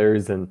remaining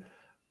players and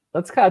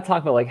let's kind of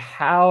talk about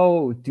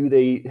where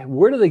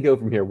do they go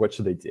from here? What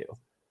should they do?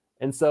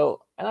 And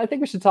I think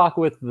we should talk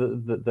with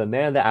the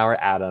man of the hour,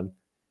 Adam.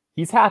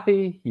 He's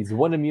happy. He's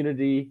won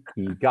immunity.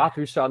 He got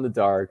through shot in the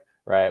dark,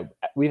 right?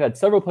 We've had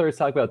several players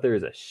talk about there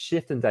is a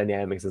shift in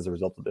dynamics as a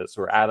result of this,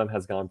 where Adam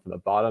has gone from the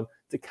bottom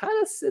to kind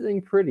of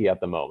sitting pretty at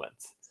the moment.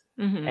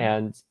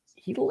 And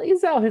he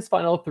lays out his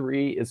final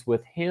 3 is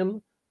with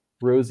him,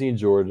 Rosie, and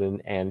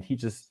Jordan, and he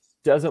just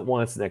doesn't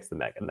want to sit next to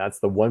Megan. That's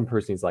the one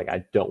person he's like,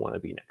 I don't want to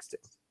be next to.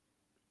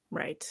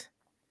 Right.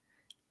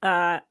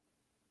 I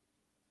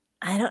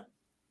don't.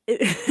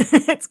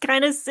 It's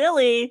kind of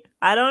silly.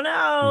 I don't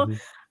know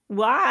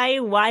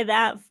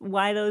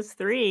why those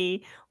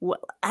 3,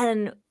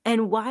 and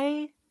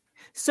why.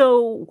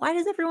 So why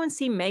does everyone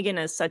see Megan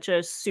as such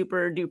a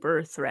super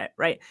duper threat?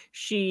 Right?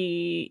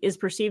 She is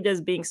perceived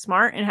as being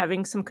smart and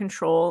having some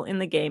control in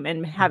the game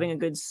and having a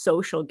good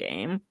social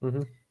game.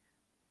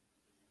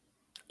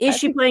 Is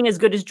she playing as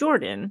good as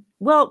Jordan?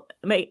 Well,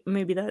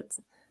 maybe that's.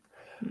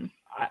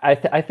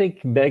 I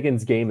think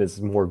Megan's game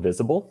is more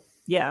visible.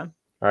 Yeah.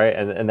 All right,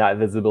 and that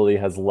visibility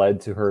has led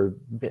to her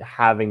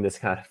having this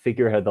kind of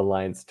figurehead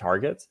alliance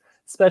targets,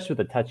 especially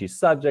with the touchy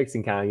subjects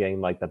and kind of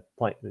getting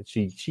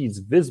she's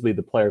visibly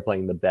the player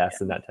playing the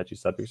best in that touchy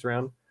subjects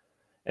round.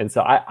 And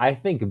so I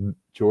think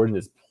Jordan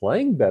is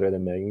playing better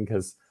than Megan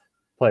because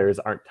players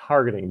aren't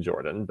targeting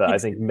Jordan. But I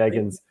think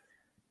Megan's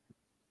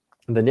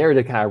the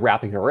narrative kind of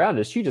wrapping her around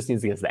is she just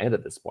needs to get to the end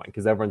at this point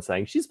because everyone's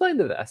saying she's playing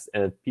the best,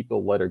 and if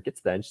people let her get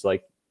to the end, she's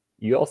like,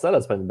 you all said I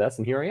was playing the best,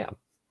 and here I am.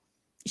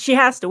 She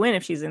has to win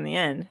if she's in the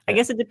end. I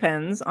guess it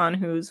depends on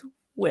who's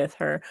with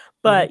her.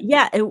 But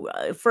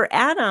for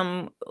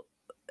Adam,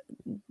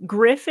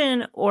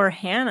 Griffin or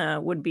Hannah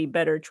would be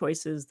better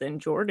choices than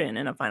Jordan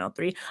in a final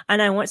 3.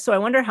 And I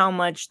wonder how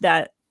much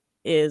that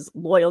is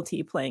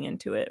loyalty playing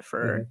into it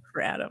for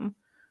Adam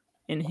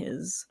in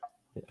his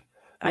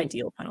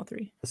ideal final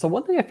 3. So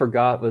one thing I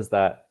forgot was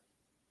that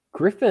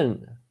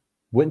Griffin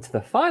went to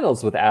the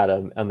finals with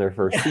Adam on their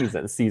first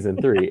season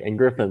 3, and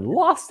Griffin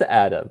lost to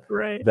Adam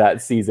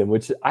that season,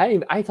 which I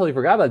totally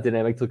forgot about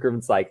dynamic till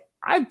Griffin's like,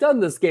 I've done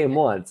this game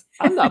once.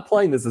 I'm not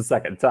playing this a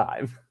second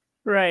time.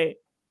 Right.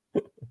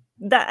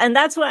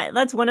 That's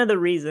one of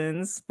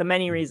the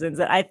many reasons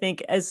that I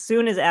think as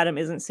soon as Adam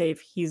isn't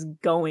safe, he's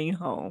going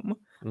home.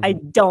 I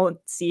don't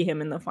see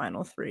him in the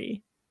final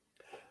 3.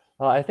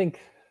 Well,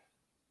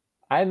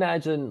 I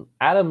imagine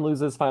Adam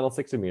loses final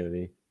 6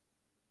 immunity.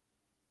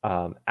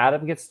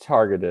 Adam gets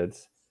targeted,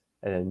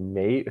 and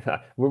maybe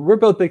we're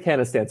both big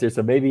Hannah stans here,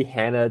 so maybe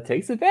Hannah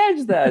takes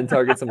advantage of that and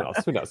targets someone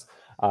else. Who knows?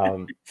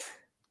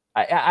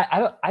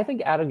 I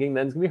think Adam getting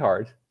the end is gonna be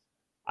hard.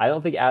 I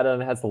don't think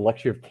Adam has the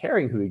luxury of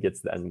caring who he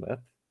gets the end with.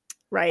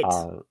 Right.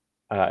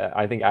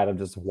 I think Adam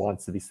just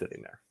wants to be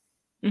sitting there.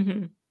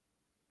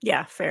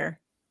 Yeah, fair.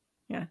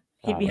 Yeah,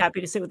 he'd be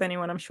happy to sit with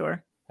anyone, I'm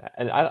sure.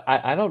 And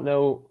I don't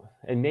know,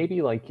 and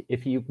maybe like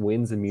if he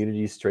wins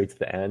immunity straight to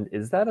the end,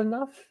 is that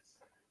enough?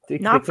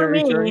 Not for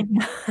me.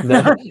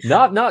 No,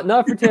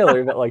 not for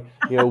Taylor, but like,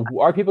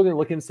 are people going to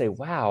look at him and say,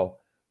 "Wow,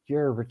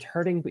 you're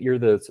returning, but you're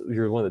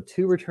one of the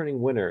 2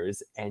 returning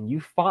winners, and you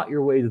fought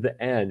your way to the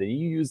end, and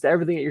you used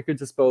everything at your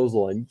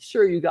disposal, and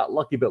sure you got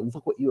lucky, but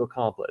look what you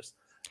accomplished."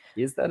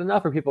 Is that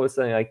enough? Or people are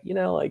saying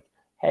like,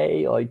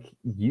 hey, like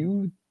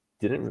you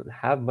didn't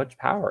have much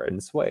power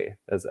and sway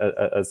as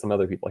some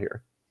other people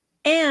here.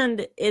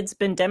 And it's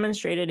been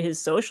demonstrated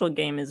his social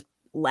game is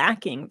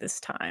lacking this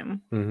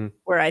time,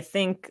 where I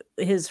think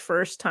his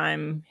first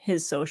time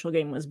his social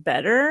game was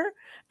better.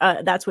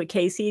 That's what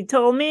Casey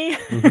told me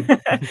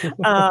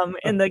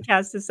in the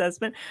cast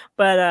assessment.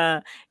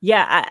 But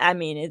yeah, I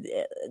mean,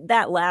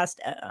 that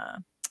last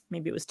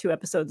maybe it was 2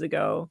 episodes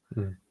ago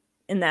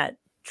in that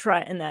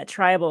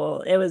tribal,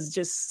 it was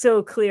just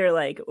so clear,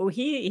 like, oh,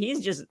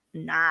 he's just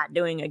not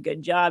doing a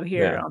good job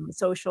here on the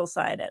social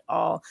side at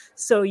all.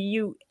 So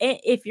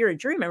if you're a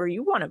jury member,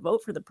 you want to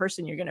vote for the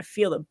person you're going to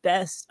feel the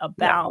best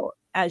about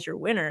as your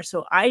winner.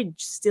 So I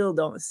still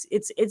don't.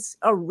 It's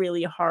a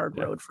really hard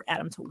road for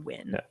Adam to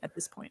win at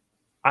this point.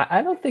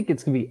 I don't think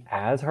it's going to be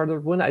as hard to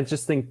win. I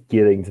just think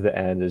getting to the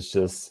end is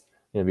just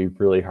going to be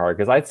really hard,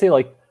 because I'd say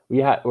like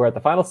we're at the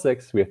final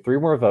 6. We have 3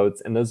 more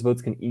votes, and those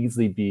votes can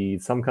easily be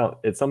some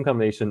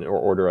combination or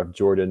order of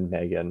Jordan,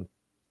 Megan,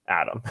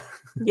 Adam.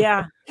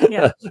 Yeah.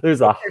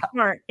 There's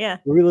smart. Yeah. I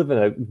think we live in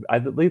a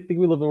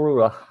world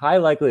with a high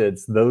likelihood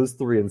it's those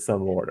 3 in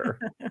some order.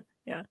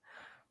 Yeah.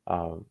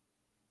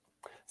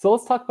 So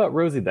let's talk about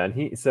Rosie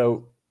then.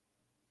 So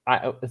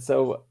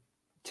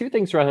 2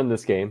 things around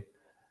him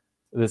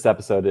this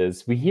episode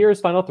is we hear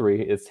his final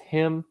 3. It's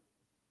him,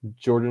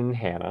 Jordan, and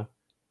Hannah,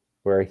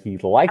 where he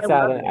likes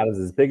Adam. Adam's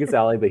his biggest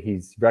ally, but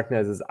he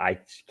recognizes I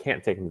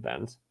can't take him to the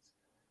end.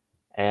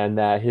 And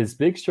that his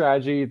big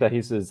strategy that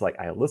he says, like,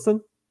 I listen,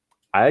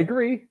 I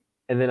agree,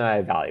 and then I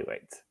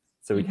evaluate.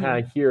 So we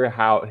kind of hear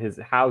how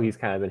he's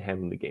kind of been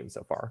handling the game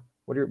so far.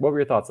 What were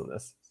your thoughts on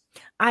this?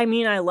 I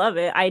mean, I love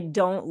it. I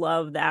don't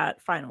love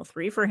that final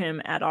 3 for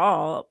him at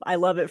all. I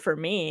love it for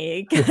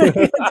me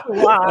to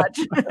watch.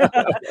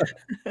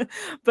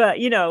 But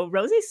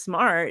Rosie's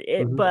smart.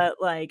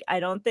 But like, I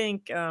don't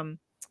think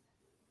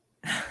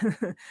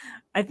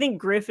I think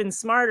Griffin's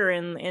smarter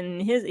in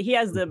he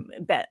has the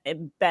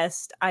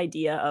best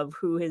idea of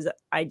who his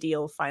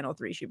ideal final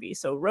 3 should be.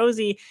 So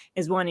Rosie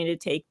is wanting to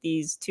take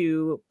these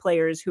 2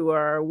 players who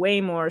are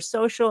way more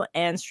social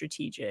and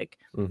strategic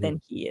than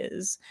he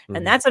is.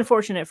 And that's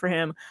unfortunate for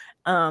him.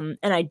 And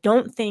I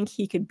don't think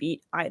he could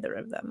beat either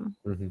of them.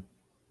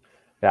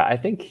 Yeah, I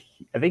think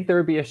there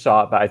would be a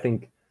shot, but I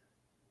think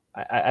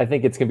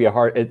it's gonna be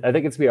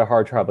a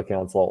hard tribal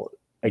council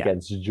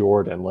against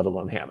Jordan, let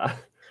alone Hannah.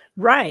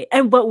 Right.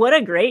 But what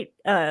a great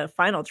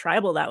final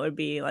tribal that would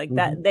be. Like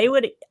that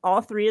all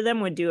 3 of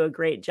them would do a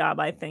great job,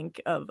 I think,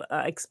 of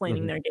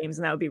explaining their games,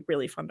 and that would be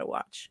really fun to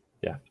watch.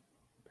 Yeah.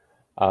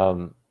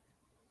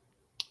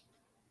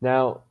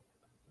 Now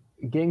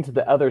getting to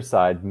the other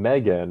side,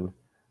 Megan,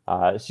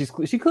 she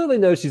clearly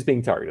knows she's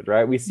being targeted,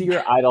 right? We see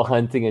her idol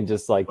hunting and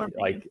just like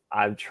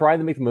I'm trying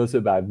to make the most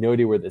of it, but I have no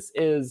idea where this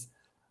is.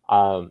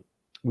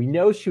 We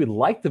know she would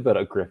like to vote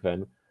out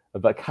Griffin,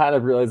 but kind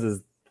of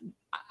realizes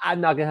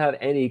I'm not going to have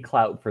any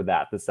clout for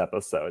that this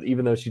episode,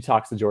 even though she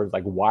talks to Jordan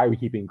like, why are we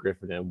keeping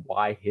Griffin in?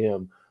 Why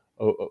him?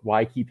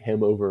 Why keep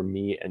him over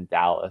me and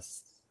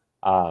Dallas?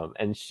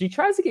 And she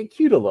tries to get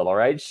cute a little,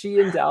 right? She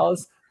and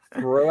Dallas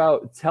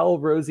tell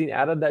Rosie and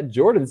Adam that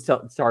Jordan's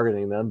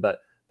targeting them, but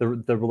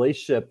the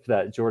relationship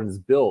that Jordan's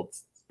built,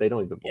 they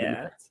don't even believe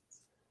it.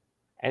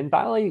 And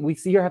finally, we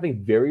see her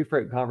having very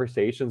frank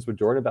conversations with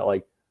Jordan about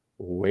like,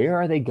 where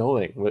are they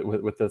going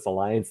with this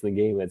alliance in the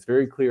game? It's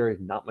very clear,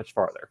 not much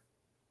farther.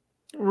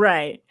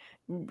 Right.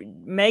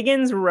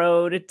 Megan's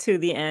road to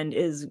the end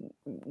is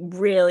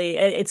really,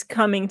 it's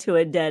coming to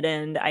a dead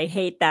end. I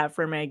hate that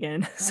for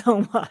Megan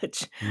so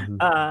much.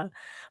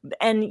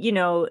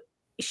 And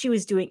she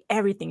was doing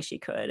everything she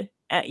could.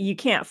 You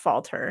can't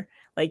fault her.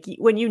 Like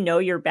when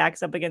your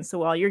back's up against the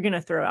wall, you're gonna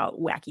throw out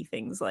wacky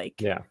things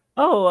like,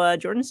 "Oh,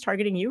 Jordan's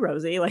targeting you,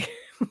 Rosie." Like,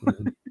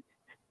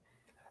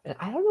 and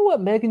I don't know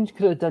what Megan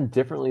could have done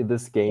differently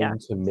this game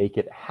to make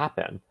it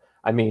happen.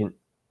 I mean,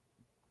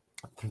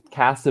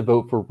 cast a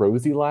vote for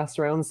Rosie last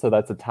round, so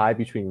that's a tie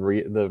between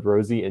the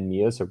Rosie and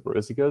Mia, so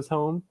Rosie goes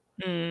home.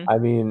 I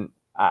mean,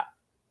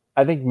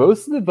 I think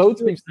most of the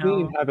votes we've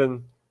seen have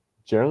been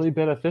generally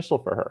beneficial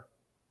for her.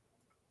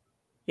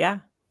 Yeah,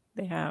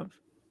 they have.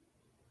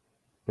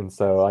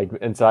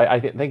 And so I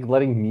think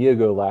letting Mia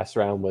go last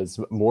round was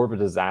more of a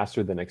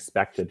disaster than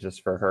expected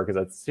just for her, because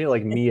I feel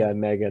like Mia and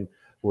Megan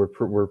were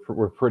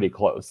pretty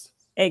close.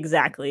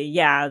 Exactly.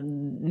 Yeah.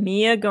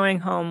 Mia going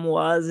home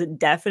was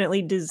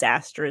definitely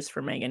disastrous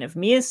for Megan. If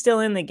Mia's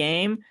still in the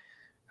game,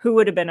 who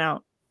would have been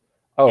out?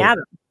 Oh,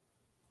 Adam,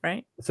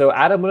 right? so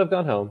Adam would have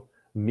gone home.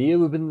 Mia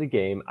would have been in the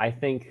game. I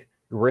think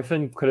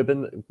Griffin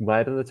might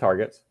have been the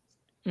target.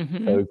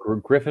 Mm-hmm. So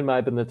Griffin might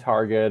have been the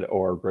target,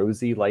 or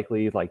Rosie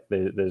likely, like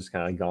they're just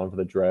kind of gone for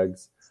the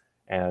drugs.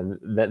 And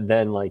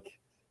then like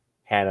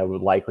Hannah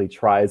would likely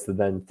tries to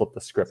then flip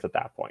the script at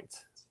that point.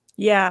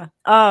 Yeah.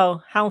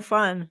 Oh, how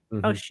fun.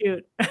 Mm-hmm. Oh,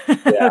 shoot.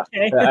 Yeah.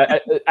 Okay.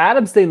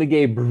 Adam staying in the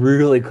game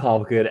really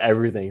complicated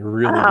everything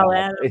really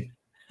badly.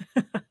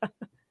 Adam.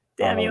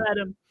 Damn you,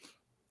 Adam.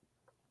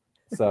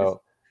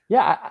 So,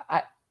 yeah,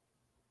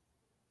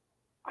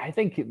 I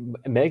think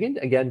Megan,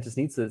 again, just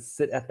needs to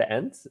sit at the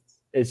end.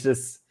 It's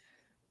just...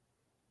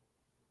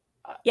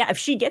 Yeah, if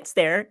she gets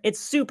there, it's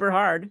super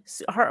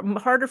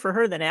harder for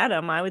her than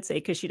Adam, I would say,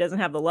 because she doesn't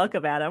have the luck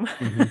of Adam.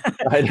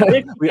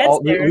 Mm-hmm.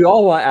 we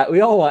all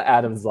want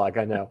Adam's luck.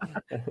 I know.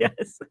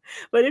 Yes,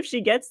 but if she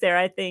gets there,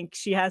 I think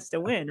she has to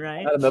win,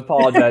 right? Adam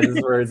apologizes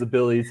for his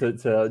ability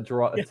to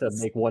draw to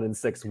make 1 in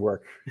 6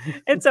 work.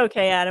 It's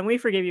okay, Adam. We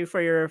forgive you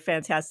for your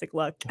fantastic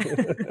luck.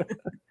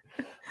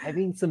 I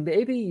mean, so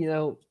maybe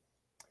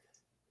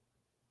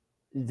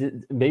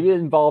maybe it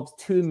involves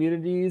 2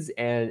 immunities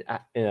and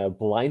a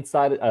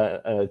blindside.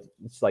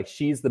 It's like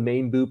she's the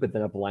main boot, but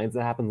then a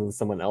blindside happens on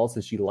someone else,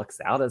 and she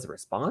lucks out as a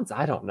response.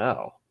 I don't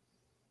know.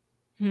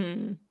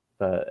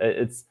 But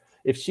it's,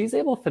 if she's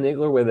able to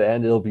finagle her way to the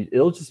end,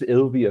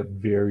 it'll be a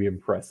very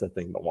impressive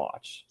thing to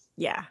watch.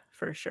 Yeah,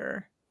 for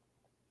sure.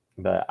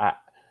 But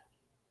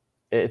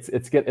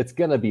it's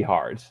gonna be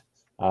hard.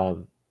 I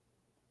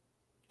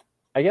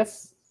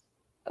guess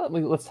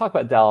let's talk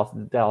about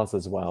Dallas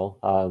as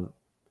well.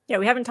 Yeah,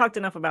 we haven't talked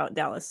enough about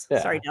Dallas.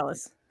 Yeah. Sorry,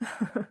 Dallas.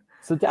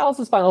 So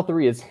Dallas's final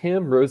 3 is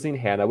him, Rosie, and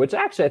Hannah, which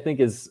actually I think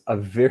is a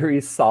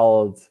very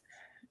solid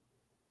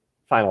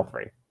final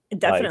 3.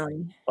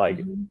 Definitely.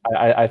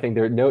 I think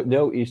there are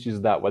no issues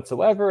with that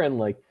whatsoever. And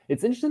like,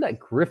 it's interesting that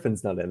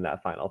Griffin's not in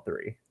that final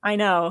 3. I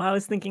know. I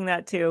was thinking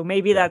that too.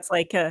 Maybe that's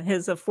like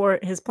his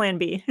plan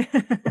B.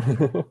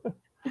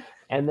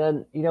 And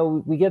then,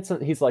 we get some,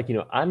 he's like,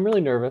 I'm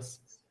really nervous.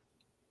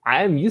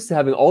 I am used to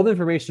having all the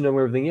information on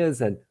where everything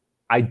is, and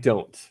I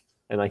don't.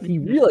 And like, he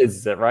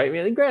realizes it, right? I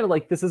mean, granted,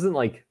 like, this isn't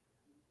like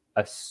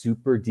a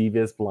super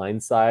devious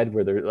blindside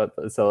where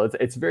so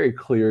it's very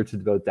clear to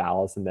both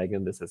Dallas and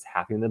Megan this is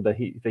happening, but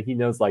he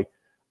knows, like,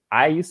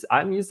 I'm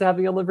used to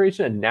having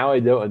information, and now I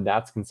don't, and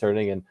that's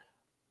concerning, and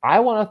I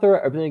want to throw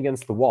everything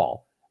against the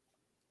wall.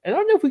 And I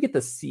don't know if we get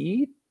to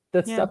see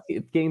that stuff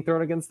getting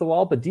thrown against the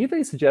wall, but do you have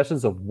any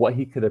suggestions of what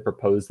he could have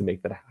proposed to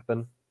make that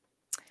happen?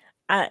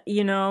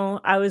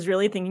 I was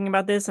really thinking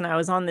about this, and I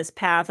was on this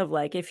path of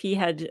like, if he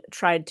had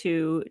tried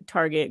to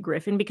target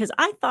Griffin, because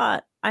I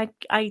thought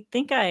I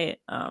think I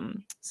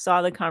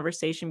saw the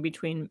conversation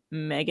between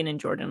Megan and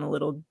Jordan a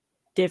little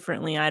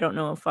differently. I don't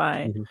know if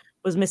I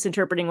was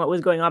misinterpreting what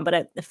was going on,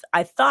 but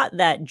I thought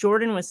that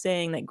Jordan was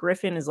saying that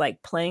Griffin is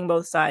like playing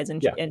both sides,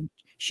 and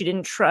she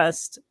didn't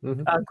trust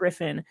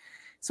Griffin.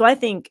 So I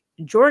think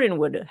Jordan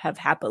would have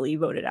happily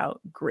voted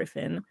out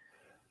Griffin,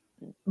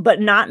 but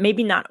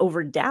maybe not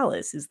over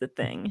Dallas is the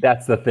thing.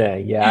 That's the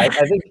thing. Yeah. I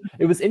think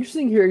it was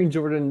interesting hearing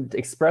Jordan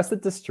express the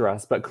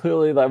distrust, but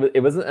clearly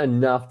it wasn't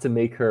enough to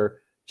make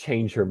her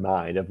change her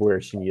mind of where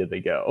she needed to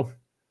go.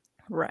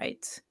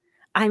 Right.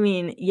 I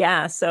mean,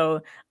 yeah.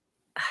 So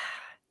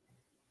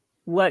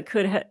what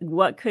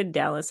could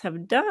Dallas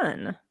have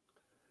done?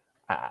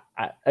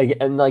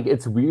 And like,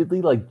 it's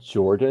weirdly like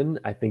Jordan,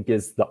 I think,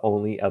 is the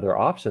only other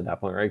option at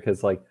that point, right?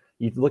 Because like,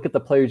 you look at the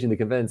players in the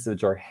convince,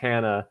 which are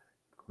Hannah,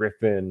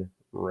 Griffin,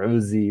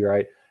 Rosie,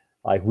 right?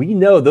 Like, we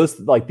know those,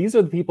 like, these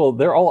are the people,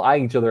 they're all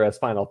eyeing each other as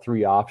final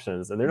 3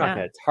 options, and they're not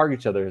going to target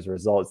each other as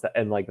results.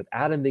 And like, with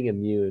Adam being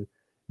immune,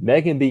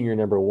 Megan being your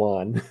number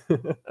 1,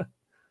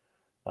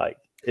 like,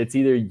 it's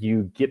either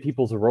you get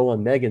people to roll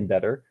on Megan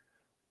better,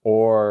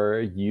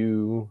 or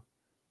you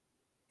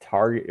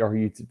target, or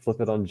you flip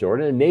it on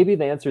Jordan. And maybe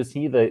the answer is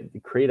he to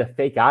create a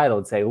fake idol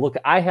and say, look,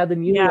 I had the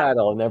immune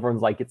idol, and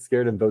everyone's like, gets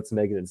scared and votes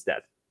Megan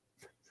instead.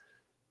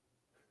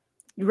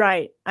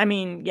 Right. I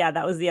mean, yeah,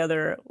 that was the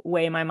other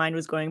way my mind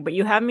was going. But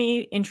you have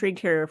me intrigued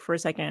here for a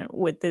second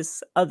with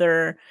this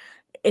other,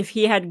 if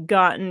he had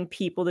gotten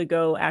people to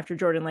go after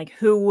Jordan, like,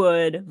 who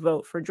would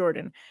vote for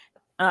Jordan?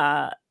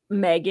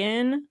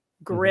 Megan,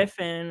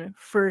 Griffin,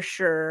 for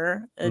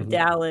sure,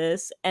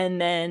 Dallas. And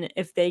then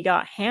if they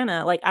got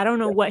Hannah, like, I don't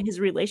know what his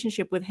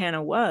relationship with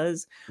Hannah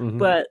was,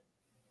 but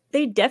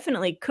they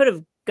definitely could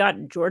have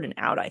gotten Jordan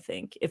out, I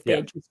think, if they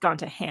had just gone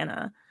to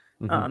Hannah.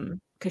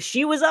 Because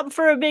she was up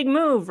for a big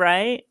move,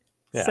 right?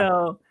 Yeah.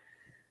 So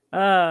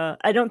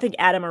I don't think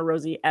Adam or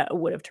Rosie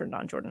would have turned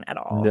on Jordan at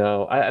all.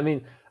 No, I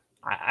mean,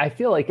 I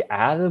feel like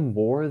Adam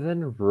more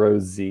than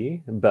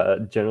Rosie,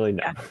 but generally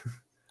no. Yeah.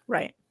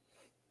 Right.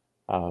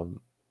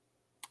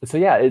 So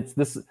yeah,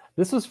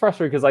 this was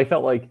frustrating because I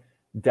felt like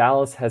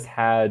Dallas has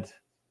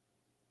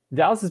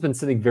been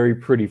sitting very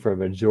pretty for a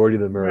majority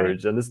of the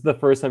merge, and this is the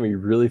first time he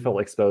really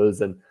felt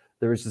exposed, and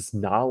there was just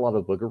not a lot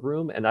of wiggle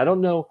room. And I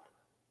don't know.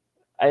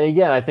 And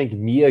again, I think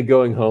Mia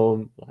going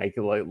home,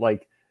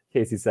 like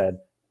Casey said,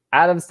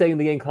 Adam staying in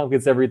the game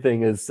complicates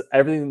everything. Is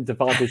everything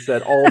Devontae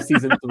said all of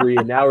season 3,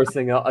 and now we're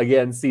seeing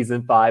again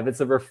season 5. It's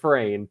a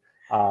refrain.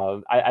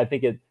 I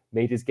think it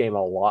made his game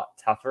a lot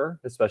tougher,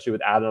 especially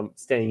with Adam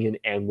staying in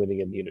and winning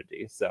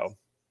immunity. So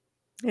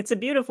it's a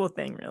beautiful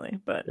thing, really.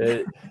 But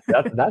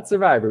that's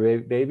Survivor,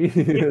 baby.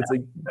 Yeah. It's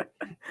like,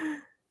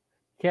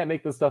 can't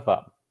make this stuff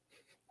up.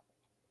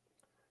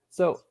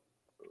 So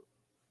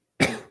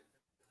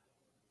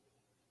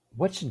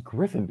what should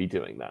Griffin be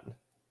doing then?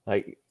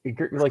 Like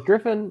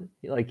Griffin,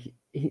 like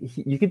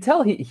you can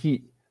tell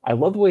he I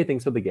love the way he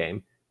thinks with the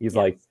game. He's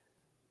like,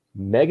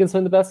 Megan's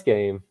playing the best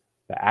game,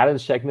 but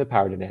Adam's checking the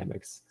power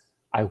dynamics.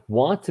 I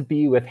want to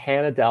be with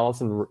Hannah,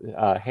 Dallas, and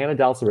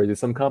Rosie,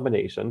 some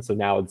combination. So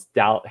now it's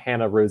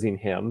Hannah, Rosie, and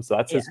him. So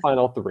that's his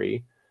final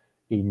 3.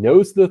 He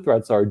knows who the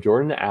threats are,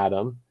 Jordan,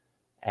 Adam,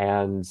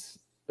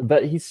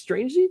 but he's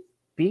strangely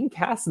being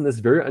cast in this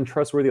very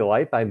untrustworthy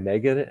light by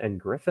Megan and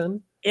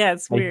Griffin. Yeah,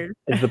 it's weird.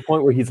 It's the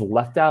point where he's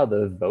left out of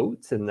the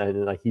vote, and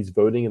then like he's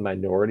voting in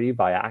minority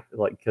by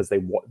because they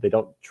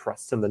don't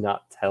trust him to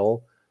not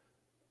tell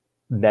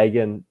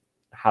Megan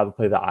how to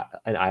play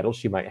an idol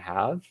she might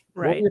have.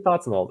 Right. What are your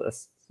thoughts on all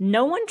this?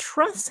 No one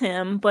trusts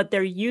him, but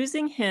they're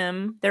using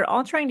him. They're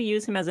all trying to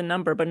use him as a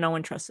number, but no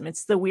one trusts him.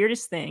 It's the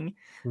weirdest thing.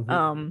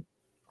 Mm-hmm.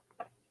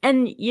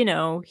 And you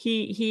know,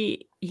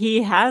 he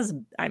has.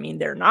 I mean,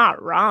 they're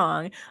not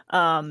wrong.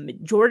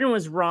 Jordan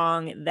was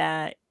wrong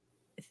that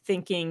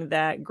thinking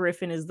that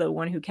Griffin is the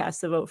one who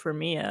cast the vote for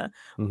Mia,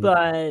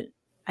 but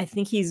I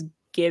think he's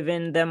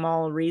given them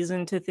all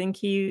reason to think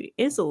he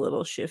is a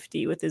little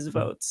shifty with his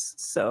votes.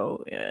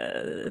 So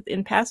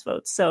in past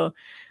votes, so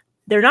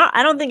they're not.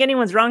 I don't think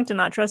anyone's wrong to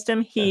not trust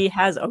him. He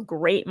has a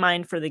great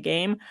mind for the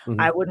game.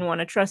 I wouldn't want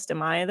to trust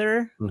him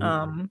either.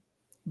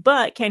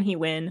 But can he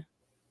win?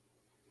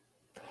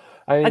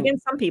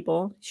 Against some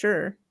people,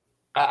 sure.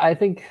 I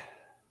think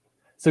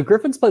so.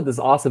 Griffin's played this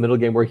awesome middle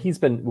game where he's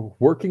been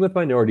working with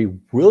minority,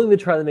 willing to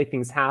try to make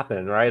things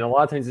happen, right? And a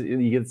lot of times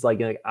it's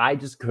like I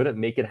just couldn't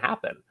make it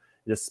happen,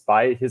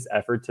 despite his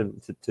effort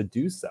to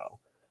do so.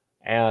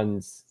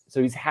 And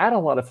so he's had a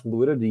lot of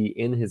fluidity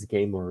in his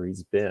game where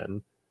he's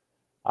been.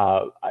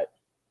 Do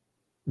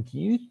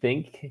you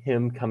think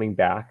him coming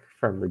back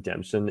from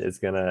redemption is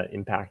going to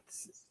impact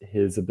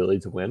his ability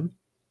to win?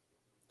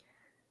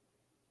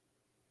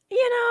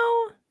 You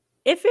know,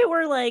 if it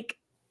were like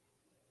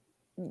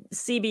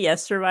CBS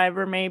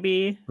Survivor,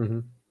 maybe.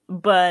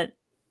 But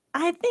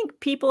I think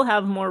people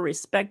have more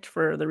respect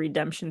for the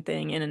redemption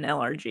thing in an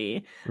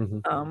LRG.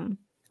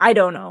 I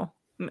don't know.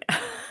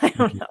 I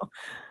don't know.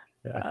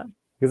 Yeah.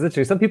 Because it's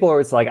true. Some people are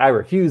always like, I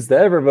refuse to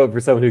ever vote for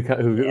someone who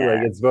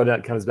like gets voted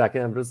out, comes back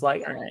in. I'm just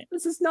like,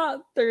 this is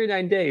not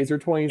 39 days or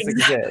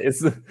 26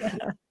 days.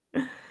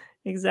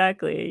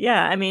 Exactly.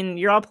 Yeah. I mean,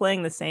 you're all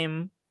playing the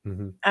same.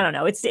 I don't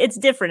know. It's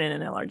different in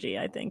an LRG,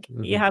 I think.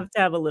 You have to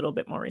have a little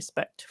bit more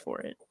respect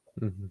for it.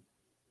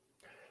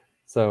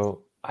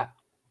 So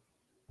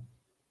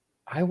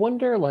I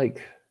wonder,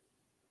 like,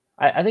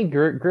 I think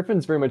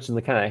Griffin's very much in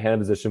the kind of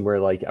hand position where,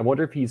 like, I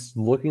wonder if he's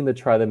looking to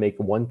try to make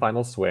one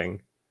final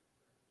swing,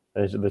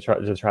 to try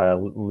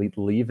to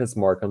leave his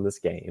mark on this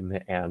game,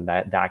 and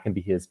that can be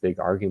his big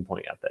arguing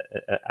point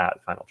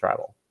at Final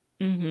Tribal.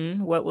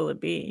 What will it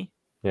be?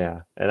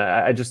 Yeah, and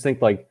I just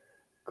think like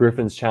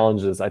Griffin's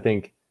challenges. I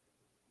think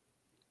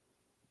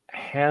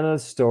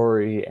Hannah's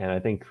story and I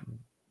think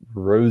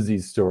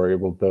Rosie's story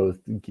will both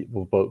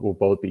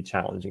be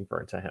challenging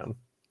to him.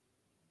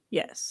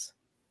 Yes.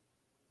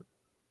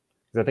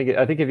 I think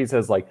if he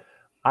says like,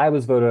 I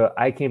was voted,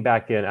 I came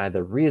back in, I had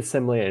to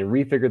reassimilate and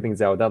refigure things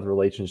out without the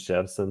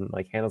relationships, and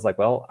like Hannah's like,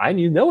 well, I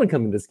knew no one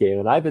coming to this game,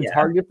 and I've been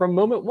targeted from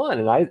moment one,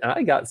 and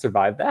I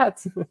survived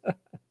that.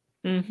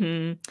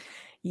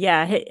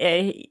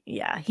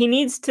 Yeah, he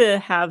needs to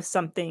have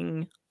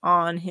something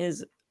on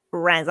his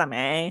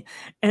resume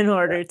in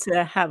order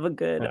to have a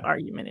good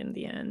argument in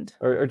the end,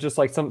 or just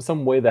like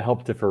some way to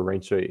help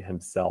differentiate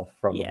himself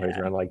from the players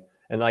around. Like,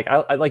 and like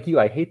I like you,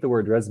 I hate the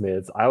word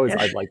resume.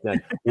 I'd like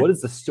that. What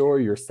is the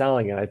story you're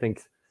selling? And I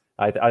think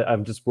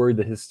I'm just worried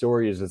that his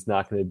story is just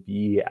not going to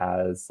be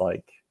as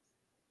like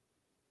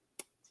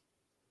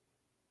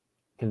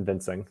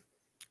convincing,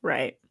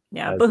 right?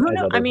 Yeah, but who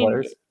knows? I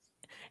mean,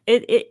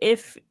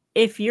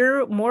 if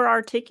you're more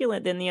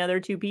articulate than the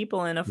other two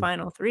people in a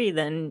final 3,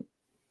 then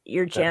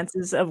your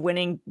chances of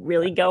winning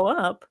really go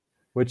up.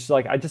 Which,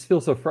 like, I just feel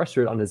so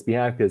frustrated on his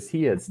behalf because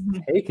he has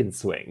taken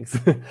swings.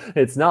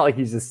 It's not like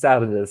he's just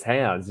sat in his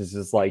hands. It's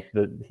just like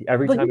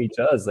every time he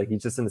does, like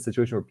he's just in a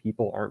situation where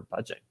people aren't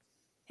budging.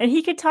 And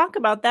he could talk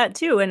about that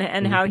too,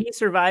 and how he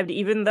survived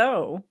even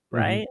though,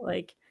 right?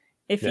 Like,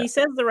 if he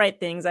says the right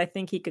things, I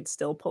think he could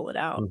still pull it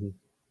out.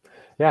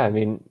 Yeah, I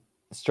mean,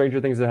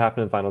 stranger things have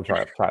happened in Final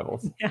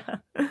Tribals. Yeah.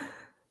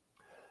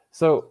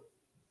 So,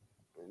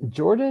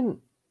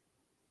 Jordan,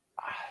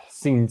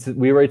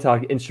 we already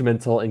talked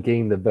instrumental in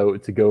getting the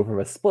vote to go from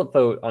a split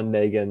vote on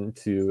Megan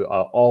to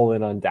all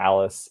in on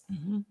Dallas.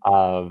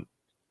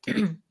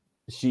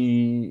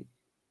 She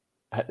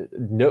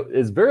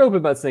is very open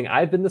about saying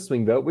I've been the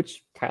swing vote,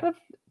 which kind of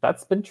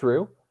that's been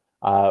true.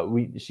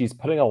 She's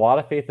putting a lot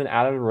of faith in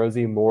Adam and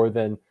Rosie more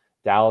than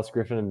Dallas,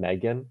 Griffin, and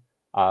Megan.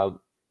 I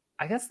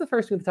guess the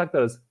first thing to talk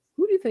about is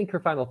who do you think her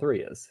final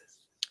three is?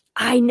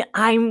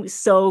 I'm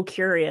so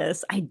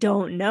curious. I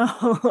don't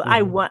know.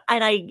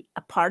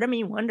 A part of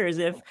me wonders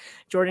if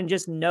Jordan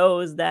just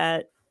knows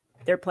that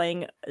they're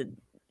playing.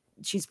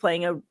 She's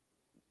playing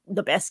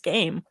the best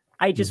game.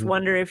 I just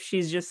wonder if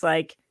she's just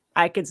like,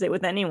 I could sit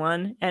with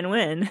anyone and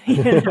win,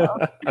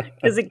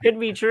 because it could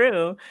be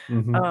true.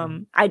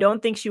 I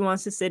don't think she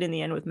wants to sit in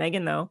the end with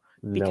Megan though,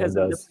 because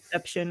of the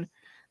perception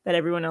that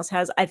everyone else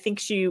has. I think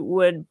she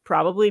would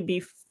probably be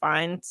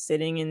fine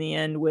sitting in the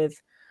end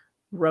with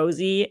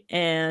Rosie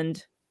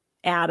and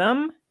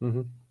Adam.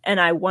 And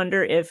I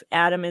wonder if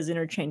Adam is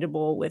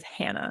interchangeable with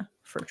Hannah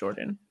for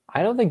Jordan.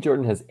 I don't think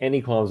Jordan has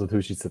any qualms with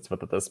who she sits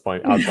with at this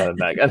point outside of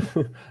Megan.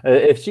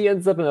 If she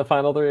ends up in the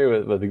final three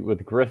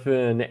with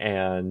Griffin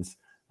and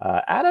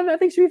Adam, I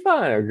think she'd be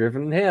fine, or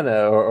Griffin and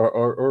Hannah,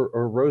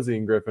 or Rosie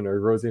and Griffin, or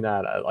Rosie and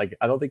Adam. Like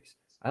I don't think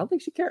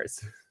she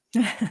cares.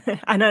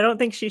 And I don't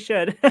think she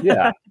should.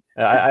 Yeah,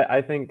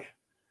 I think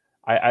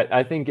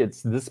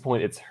it's this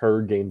point it's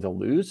her game to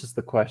lose. Just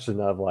the question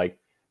of like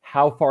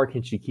how far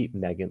can she keep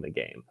Megan in the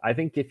game? I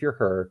think if you're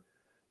her,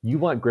 you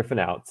want Griffin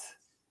out.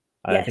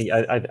 Yes.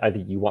 I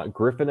think you want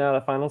Griffin out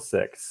at final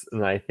 6,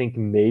 and I think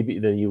maybe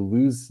you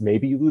lose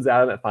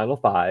Adam at final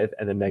 5,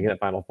 and then Megan at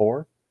final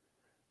 4.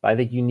 But I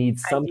think you need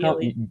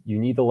you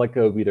need to let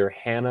go of either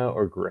Hannah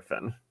or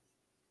Griffin,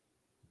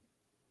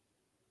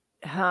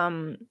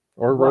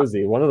 or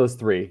Rosie. One of those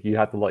three. You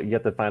have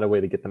to find a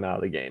way to get them out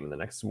of the game in the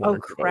next one. Oh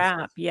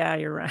crap! Yeah,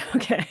 you're right.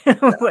 Okay, I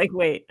was like,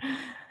 wait,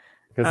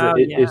 because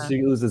if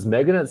she loses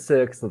Megan at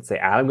 6, let's say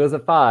Adam goes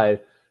at 5,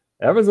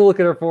 everyone's gonna look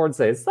at her 4 and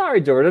say, "Sorry,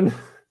 Jordan."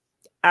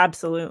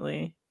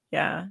 Absolutely,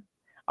 yeah.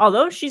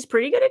 Although she's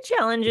pretty good at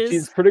challenges.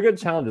 She's pretty good at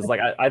challenges.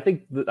 Like I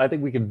think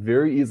we can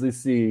very easily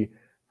see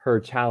her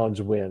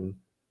challenge win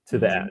to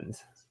the end.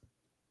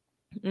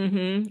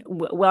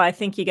 Well, I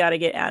think you got to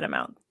get Adam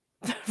out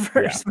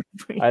first.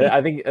 Yeah.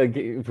 I think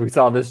if we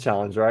saw this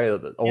challenge, right?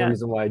 The only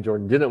reason why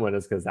Jordan didn't win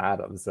is because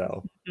Adam.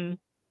 So,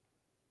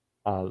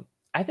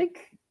 I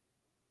think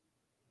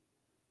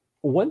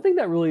one thing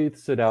that really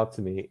stood out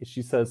to me is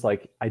she says,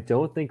 like, I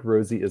don't think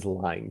Rosie is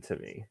lying to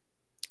me.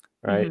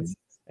 Right.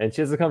 And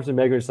she has a conversation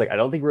with Megan. She's like, I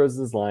don't think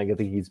Rosie is lying. I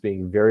think he's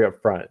being very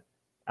upfront.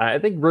 I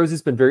think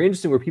Rosie's been very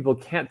interesting where people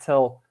can't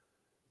tell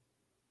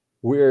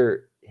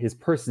where his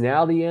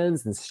personality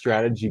ends and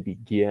strategy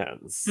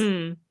begins.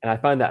 And I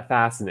find that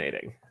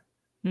fascinating.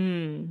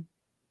 I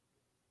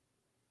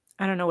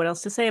don't know what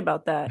else to say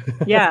about that.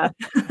 Yeah.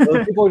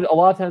 People a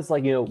lot of times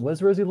like,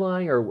 was Rosie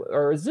lying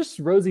or is this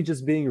Rosie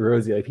just being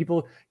Rosie? Like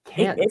people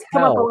can't tell.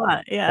 Come up a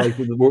lot. Yeah. Like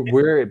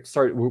where it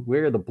started,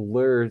 where it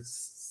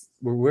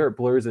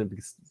blurs and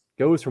it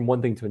goes from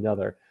one thing to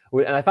another.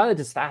 And I find it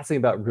just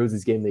fascinating about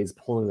Rosie's game that he's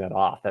pulling that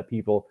off, that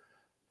people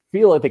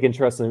feel like they can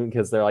trust him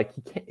because they're like,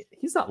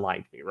 he's not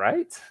lying to me,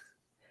 right?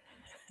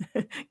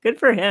 Good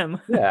for him.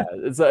 Yeah,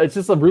 it's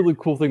just a really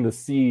cool thing to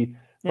see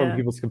from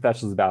people's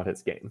confessions about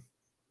his game.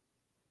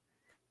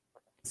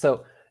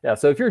 So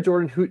if you're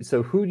Jordan, who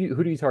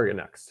do you target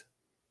next?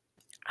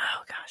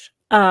 Oh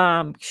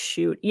gosh,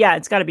 shoot, yeah,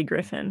 it's got to be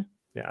Griffin.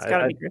 Yeah, it's got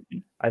to be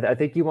Griffin. I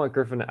think you want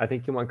Griffin. I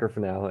think you want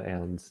Griffin now,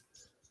 and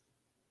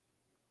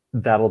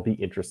that'll be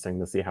interesting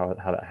to see how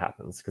that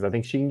happens because I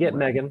think she can get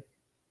Megan.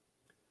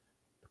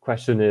 The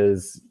question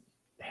is,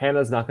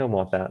 Hannah's not going to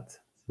want that.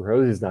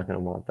 Rosie's not going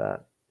to want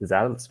that. Is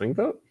Adam the swing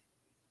vote?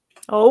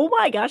 Oh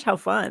my gosh, how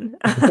fun!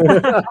 Do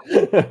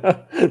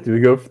we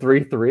go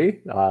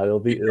 3-3? It'll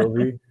be.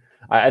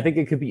 I think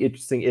it could be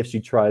interesting if she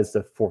tries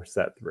to force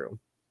that through.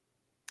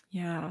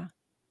 Yeah.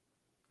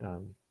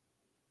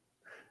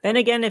 Then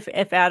again,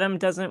 if Adam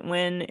doesn't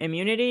win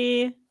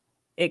immunity,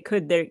 there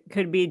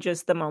could be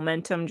just the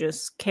momentum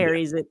just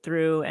carries it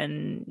through,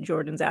 and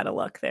Jordan's out of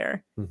luck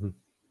there.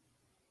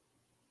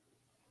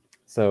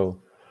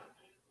 So,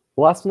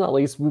 last but not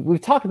least,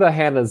 we've talked about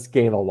Hannah's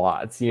game a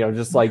lot.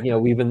 Just like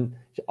we've been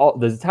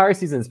the entire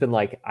season. It's been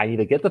like I need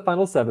to get the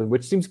final 7,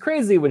 which seems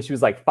crazy when she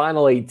was like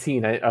final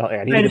 18.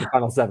 I need to get the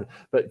final 7,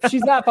 but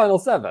she's at final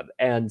 7,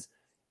 and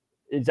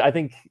I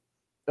think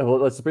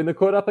let's bring the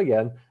quote up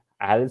again.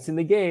 Adam's in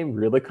the game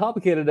really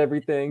complicated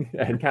everything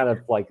and kind of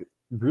like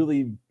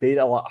really made it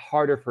a lot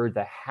harder for her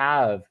to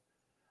have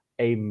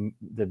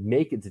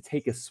to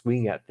take a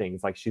swing at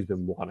things like she's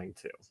been wanting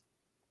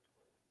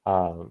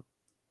to.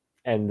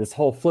 And this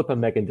whole flip on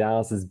Megan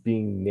Dallas is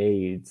being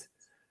made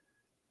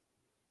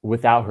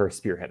without her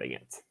spearheading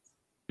it.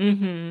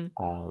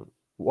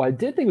 What I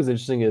did think was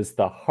interesting is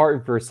the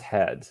heart versus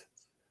head.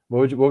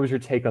 What was your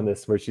take on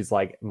this? Where she's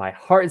like, my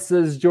heart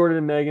says Jordan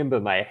and Megan,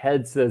 but my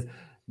head says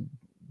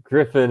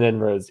Griffin and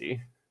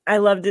Rosie. I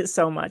loved it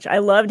so much. I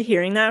loved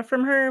hearing that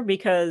from her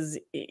because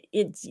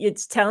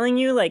it's telling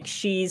you like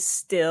she's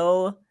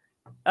still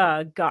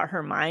got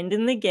her mind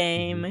in the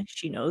game.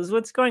 She knows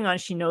what's going on.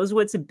 She knows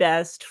what's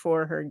best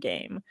for her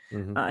game.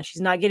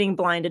 She's not getting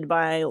blinded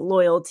by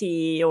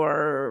loyalty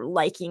or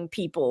liking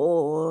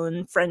people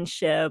and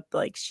friendship.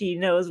 Like, she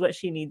knows what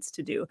she needs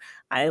to do.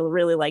 I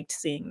really liked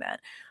seeing that.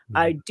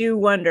 I do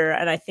wonder,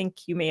 and I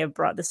think you may have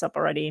brought this up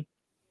already,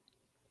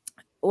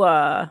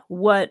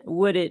 what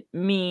would it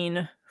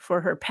mean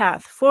for her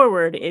path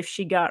forward if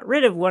she got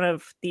rid of one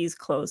of these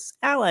close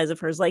allies of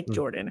hers, like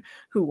Jordan,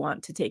 who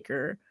want to take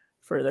her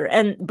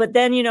further? But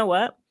then, you know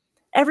what?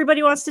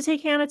 Everybody wants to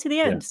take Hannah to the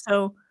end.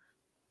 So,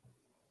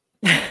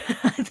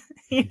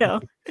 you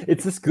know,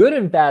 it's this good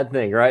and bad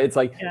thing, right? It's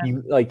like,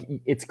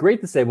 it's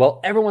great to say, well,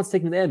 everyone's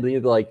taking the end, but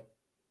you'd be like,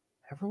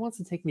 everyone wants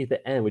to take me at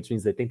the end, which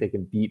means they think they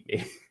can beat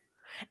me.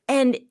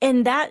 And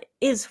that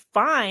is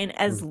fine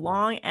as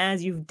long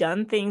as you've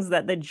done things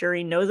that the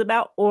jury knows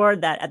about, or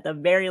that at the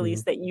very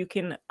least that you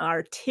can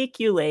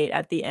articulate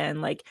at the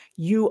end, like,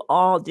 you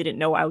all didn't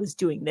know I was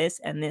doing this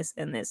and this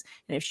and this.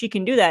 And if she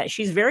can do that,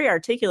 she's very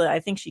articulate. I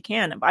think she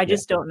can. I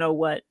just don't know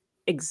what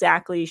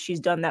exactly she's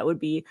done that would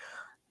be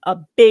a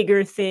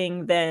bigger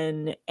thing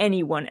than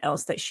anyone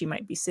else that she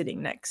might be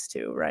sitting next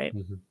to, right?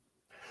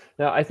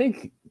 Now, I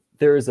think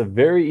there is a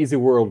very easy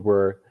world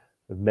where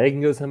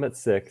Megan goes home at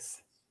 6,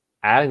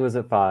 Adam goes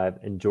at 5,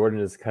 and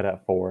Jordan is cut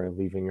at 4,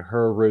 leaving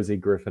her, Rosie,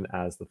 Griffin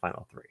as the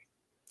final 3.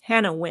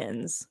 Hannah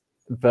wins.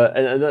 But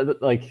maybe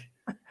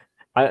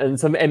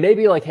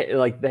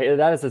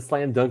that is a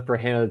slam dunk for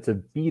Hannah to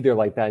be there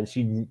like that, and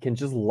she can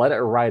just let it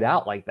ride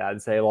out like that and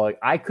say, like,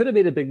 I could have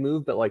made a big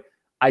move, but like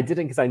I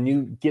didn't, because I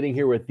knew getting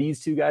here with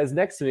these 2 guys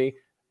next to me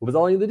was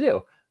all I needed to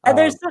do.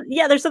 There's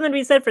something to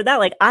be said for that.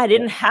 Like, I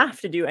didn't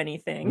have to do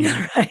anything,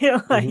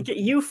 right? Like,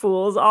 you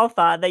fools all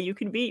thought that you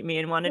could beat me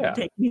and wanted to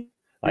take me.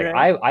 Like,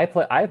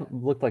 I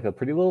looked like a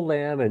pretty little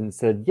lamb and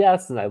said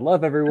yes, and I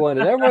love everyone,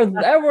 and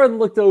everyone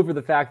looked over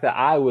the fact that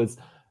I was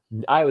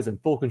in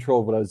full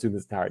control of what I was doing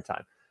this entire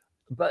time.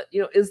 But,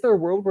 you know, is there a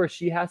world where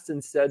she has to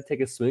instead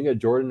take a swing at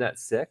Jordan at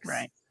 6,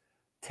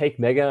 take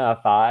Megan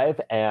at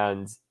 5,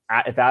 and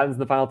if Adam's in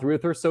the final 3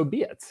 with her, so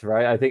be it,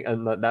 right? I think,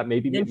 and that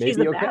maybe okay.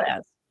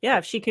 Badass. Yeah,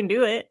 if she can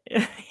do it.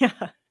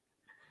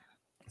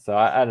 So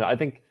I don't know. I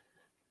think,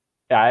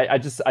 I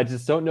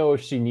just don't know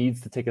if she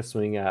needs to take a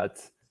swing at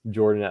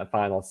Jordan at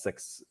final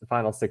 6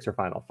 or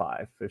final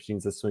 5. If she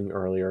needs to swing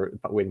earlier,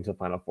 but waiting until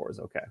final 4 is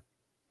okay.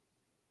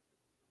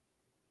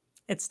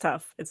 It's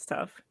tough.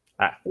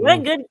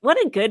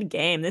 What a good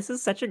game. This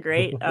is such a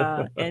great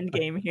end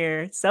game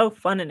here. So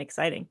fun and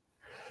exciting.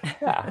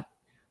 Yeah.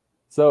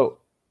 So,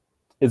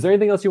 is there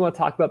anything else you want to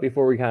talk about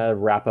before we kind of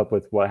wrap up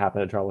with what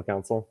happened at Tribal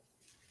Council?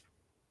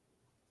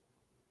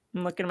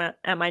 I'm looking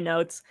at my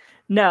notes.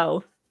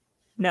 No.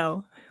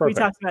 Perfect. We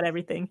talked about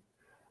everything.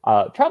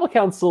 Tribal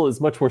Council is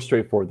much more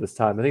straightforward this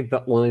time. I think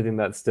the only thing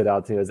that stood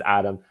out to me was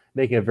Adam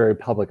making a very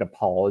public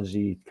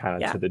apology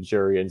kind of to the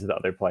jury and to the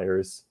other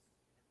players.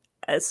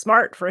 It's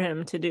smart for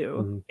him to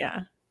do.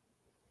 Yeah.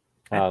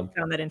 I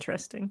found that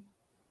interesting.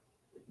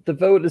 The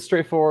vote is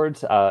straightforward.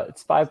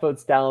 It's 5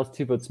 votes Dallas,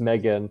 2 votes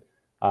Megan.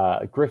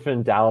 Griffin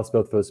and Dallas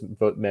both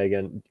vote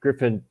Megan.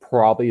 Griffin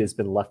probably has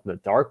been left in the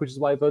dark, which is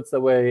why he votes that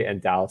way, and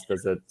Dallas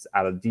does it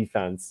out of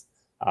defense.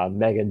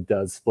 Megan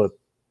does flip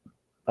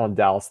on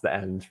Dallas at the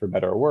end, for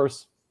better or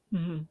worse.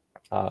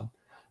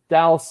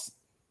 Dallas,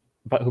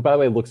 who, by the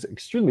way, looks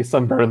extremely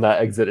sunburned in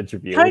that exit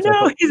interview. I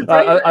know.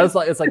 I was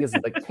like, is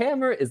it the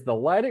camera? Is the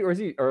lighting?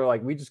 Or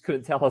like we just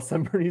couldn't tell how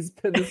sunburned he's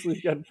been this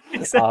weekend.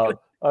 Exactly.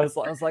 I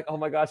was like, oh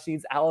my gosh, she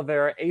needs aloe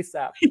vera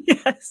ASAP.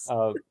 Yes.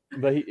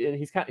 But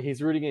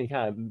he's rooting in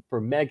kind of for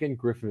Megan,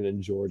 Griffin,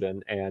 and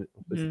Jordan, and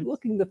was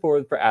looking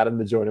forward for Adam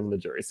to join him on the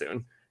jury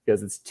soon,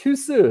 because it's too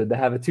soon to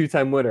have a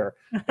 2-time winner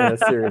in a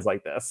series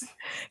like this.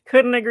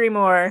 Couldn't agree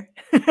more.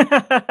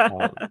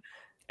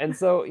 And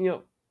so, you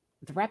know,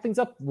 to wrap things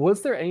up,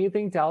 was there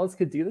anything Dallas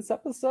could do this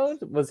episode?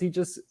 Was he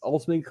just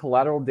ultimately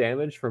collateral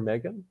damage for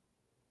Megan?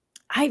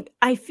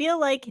 I feel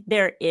like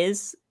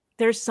there's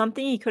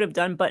something he could have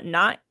done, but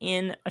not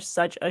in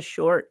such a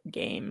short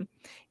game.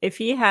 If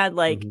he had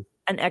like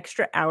an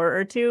extra hour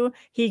or two,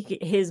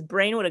 his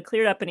brain would have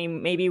cleared up and he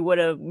maybe would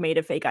have made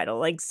a fake idol,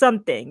 like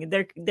something.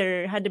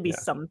 There had to be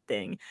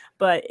something,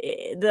 but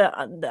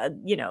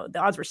the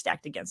odds were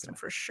stacked against him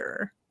for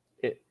sure.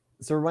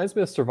 So it reminds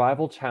me of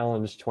Survival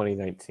Challenge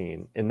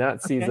 2019. In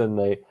that season,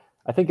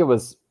 I think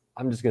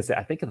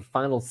the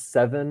final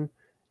 7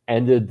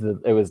 ended.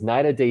 It was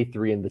night of day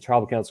 3, and the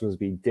Tribal Council was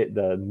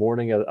the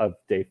morning of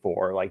day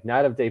 4, like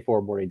night of day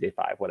 4, morning day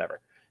 5,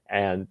 whatever.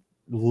 And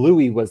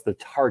Louis was the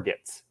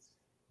target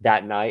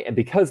that night, and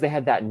because they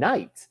had that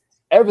night,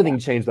 everything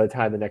changed by the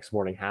time the next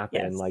morning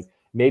happened. And like,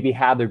 maybe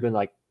had there been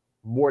like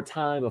more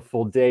time, a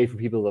full day for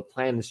people to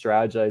plan and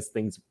strategize,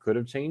 things could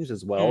have changed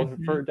as well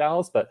for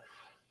Dallas, but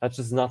that's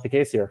just not the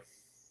case here.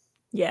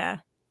 Yeah.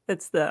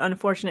 That's the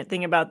unfortunate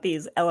thing about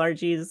these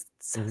LRGs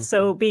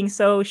so being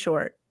so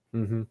short.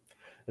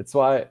 It's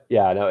why,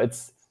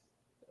 it's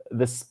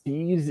the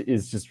speed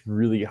is just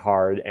really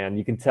hard, and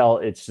you can tell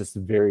it's just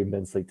very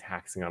mentally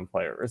taxing on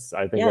players.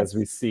 I think as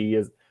we see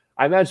is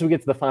I imagine we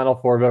get to the final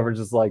four of ever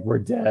just like we're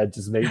dead.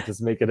 Just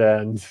make it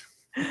end.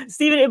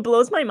 Steven, it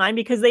blows my mind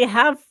because they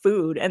have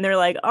food and they're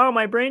like, "Oh,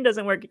 my brain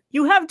doesn't work."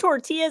 You have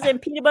tortillas and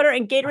peanut butter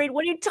and Gatorade.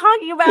 What are you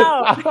talking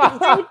about?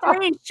 Day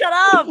 3, shut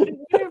up.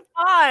 You're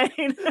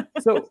fine.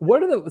 So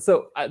what are the?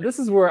 So this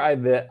is where I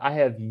admit I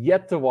have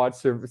yet to watch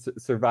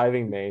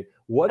Surviving Maine.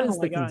 What is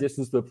the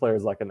conditions to the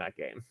players like in that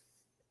game?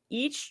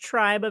 Each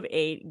tribe of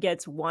 8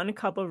 gets 1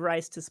 cup of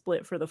rice to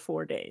split for the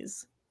 4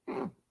 days.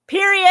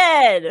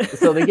 Period.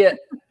 So they get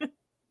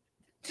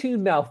 2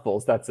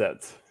 mouthfuls. That's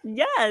it.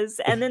 Yes,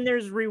 and then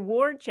there's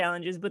reward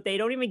challenges, but they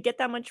don't even get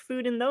that much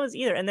food in those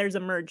either. And there's a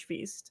merge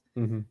feast.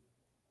 Mm-hmm.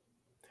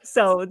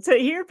 So to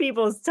hear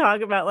people talk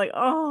about like,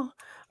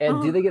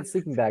 do they get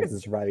sleeping bags in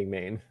Surviving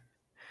Maine?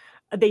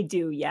 They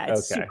do, yeah.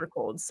 It's super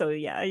cold, so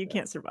yeah, you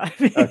can't survive.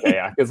 Okay,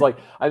 yeah, because like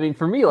I mean,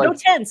 for me, like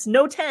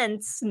no tents.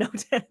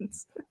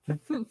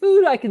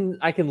 Food I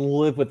can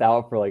live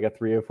without for like a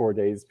 3 or 4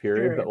 days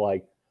period, but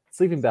like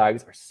sleeping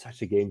bags are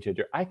such a game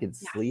changer. I can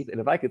sleep,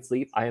 and if I could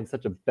sleep, I am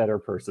such a better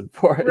person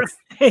for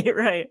it.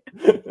 Right.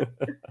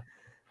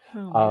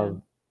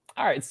 All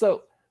right,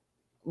 so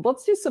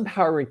let's do some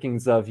power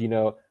rankings of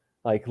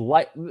like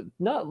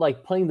not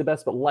like playing the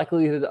best, but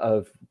likelihood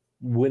of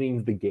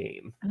winning the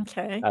game.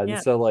 Okay.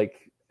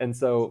 And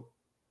so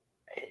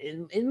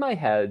in my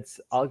head,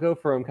 I'll go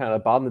from kind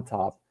of bottom to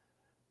top.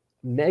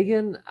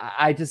 Megan,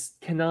 I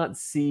just cannot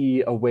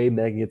see a way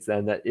Megan gets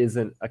in that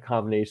isn't a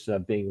combination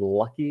of being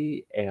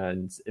lucky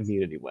and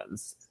immunity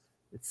wins.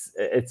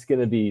 It's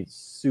going to be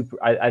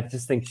super. I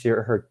just think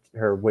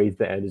her way to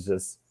the end is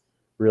just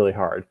really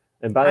hard.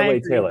 And by the way,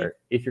 Taylor,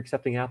 if you're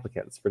accepting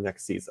applicants for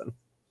next season,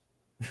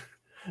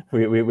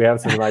 we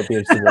have some might be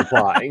interested in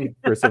applying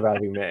for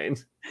Surviving Maine.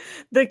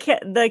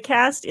 The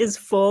cast is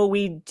full.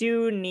 We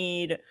do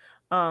need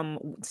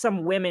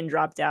some women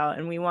dropped out,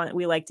 and we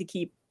like to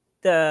keep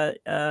the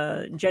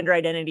gender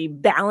identity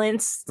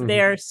balanced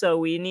there. So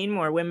we need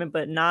more women,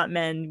 but not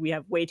men. We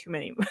have way too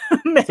many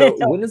men. So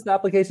when does the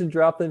application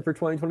drop then for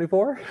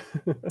 2024?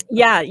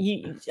 Yeah,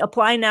 you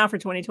apply now for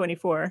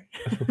 2024.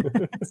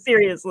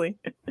 Seriously.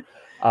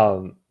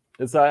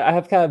 So I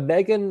have kind of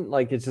Megan,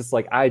 like it's just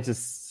like I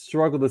just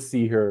struggle to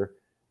see her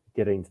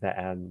getting to the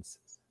end.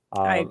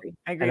 I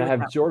agree. And I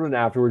have Jordan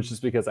afterwards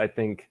just because I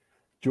think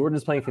Jordan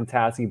is playing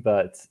fantastic,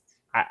 but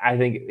I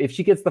think if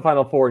she gets the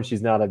final four and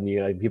she's not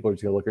immune, I think people are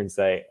just going to look at her and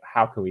say,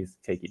 how can we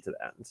take you to the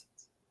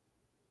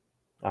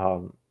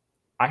end?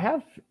 I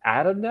have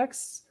Adam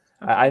next.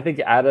 Okay. I think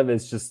Adam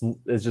has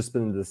just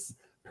been this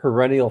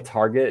perennial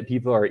target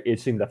people are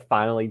itching to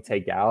finally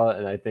take out,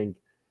 and I think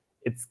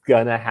it's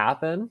going to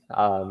happen.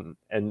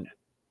 And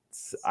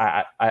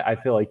I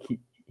feel like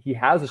he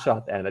has a shot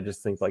at the end. I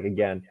just think, like,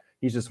 again,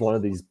 he's just one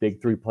of these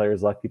big 3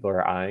 players left people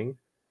are eyeing.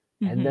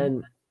 Mm-hmm. And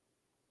then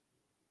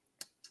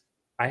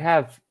I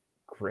have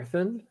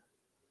Griffin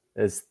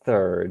as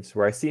third,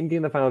 where I see him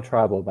getting the final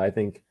tribal, but I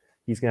think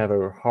he's going to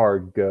have a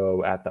hard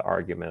go at the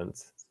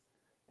argument.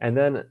 And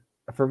then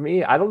for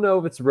me, I don't know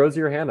if it's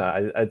Rosie or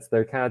Hannah.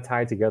 They're kind of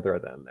tied together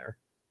at the end there.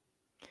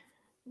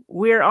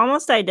 We're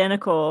almost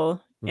identical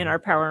in our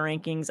power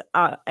rankings,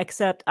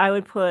 except I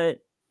would put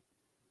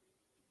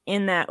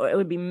in that it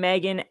would be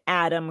Megan,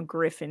 Adam,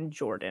 Griffin,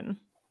 Jordan.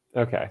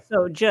 Okay.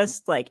 So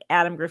just like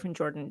Adam, Griffin,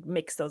 Jordan,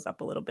 mix those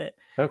up a little bit.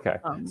 Okay.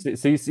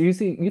 So you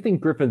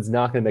think Griffin's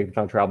not going to make the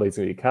final tribal? He's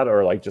going to be cut,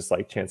 or like just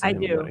like chance? I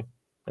do. Winning?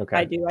 Okay.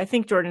 I do. I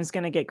think Jordan's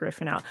going to get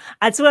Griffin out.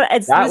 That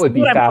would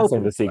be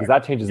fascinating to see, because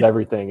that changes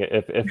everything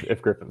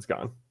if Griffin's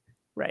gone.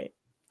 Right.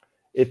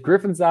 If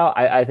Griffin's out,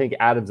 I think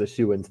Adam's a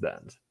shoe into the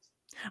end.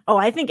 Oh,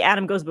 I think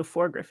Adam goes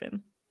before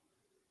Griffin.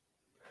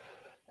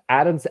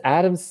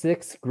 Adam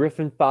 6,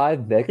 Griffin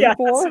 5, Megan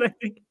 4? That's what I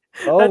think.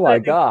 Oh my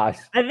gosh.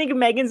 I think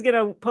Megan's going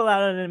to pull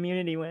out an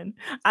immunity win.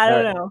 I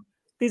don't know.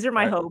 These are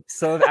my hopes.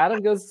 So if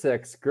Adam goes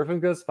 6, Griffin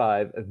goes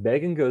 5, if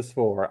Megan goes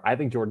 4, I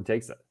think Jordan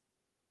takes it.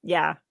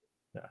 Yeah.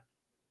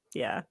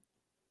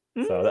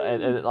 So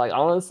and like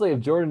honestly, if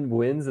Jordan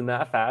wins in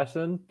that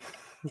fashion,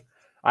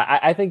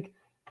 I think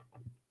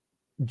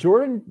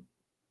Jordan,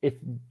 if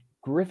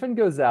Griffin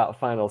goes out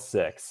final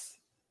 6,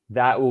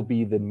 that will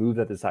be the move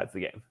that decides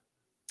the game.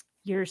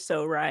 You're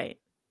so right.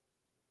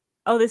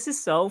 Oh, this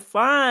is so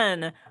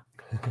fun.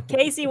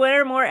 Casey, when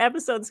are more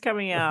episodes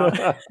coming out?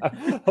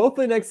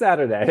 Hopefully next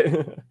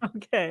Saturday.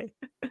 Okay.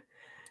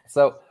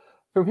 So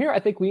from here,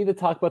 I think we need to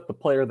talk about the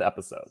player of the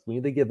episode. We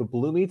need to give a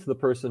Bloomie to the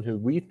person who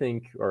we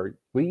think, or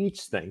we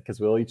each think, because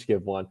we'll each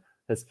give one,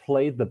 has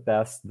played the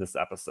best this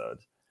episode.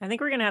 I think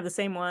we're going to have the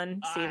same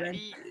one, Steven.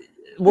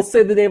 We'll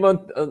say the name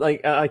on,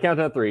 I count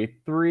down 3.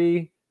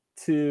 3,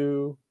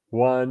 2,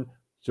 1.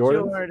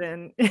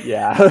 Jordan.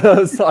 Yeah.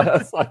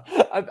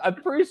 I'm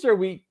pretty sure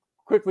we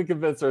quickly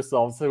convinced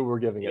ourselves who we're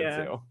giving it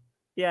to.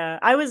 Yeah,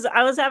 I was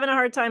having a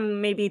hard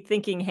time maybe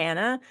thinking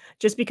Hannah,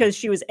 just because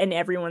she was in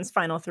everyone's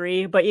final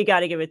 3, but you got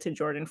to give it to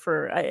Jordan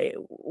for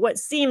what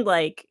seemed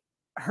like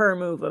her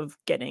move of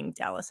getting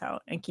Dallas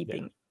out and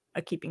keeping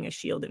a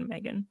shield in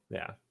Megan.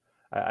 Yeah,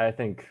 I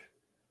think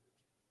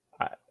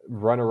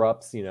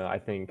runner-ups, I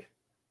think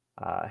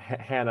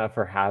Hannah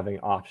for having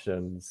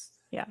options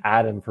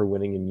Adam for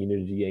winning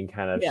immunity and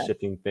kind of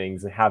shifting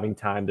things and having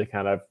time to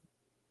kind of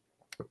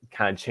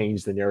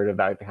change the narrative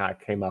that kind of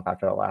came up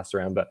after that last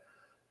round. But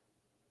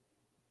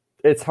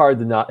it's hard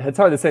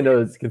to say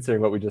no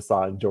considering what we just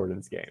saw in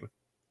Jordan's game.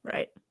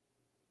 Right.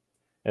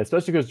 And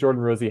especially because Jordan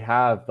and Rosie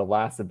have the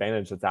last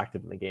advantage that's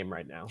active in the game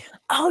right now.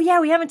 Oh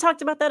yeah, we haven't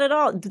talked about that at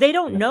all. They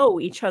don't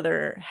know each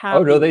other.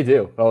 Oh no, they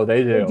do. Oh,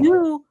 they do. They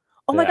do.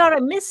 Oh my God, I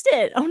missed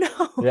it. Oh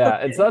no. Yeah,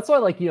 and so that's why,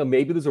 like,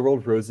 maybe there's a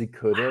world Rosie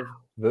could have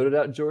voted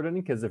out Jordan,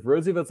 because if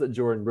Rosie votes out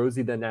Jordan,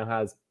 Rosie then now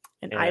has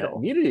an idol,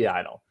 immunity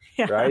idol,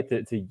 right,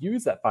 to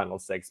use that final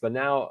 6. But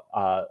now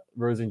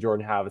Rosie and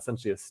Jordan have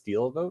essentially a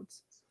steal vote,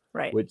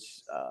 right,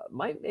 which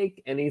might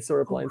make any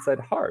sort of blindside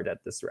hard at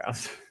this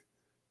round.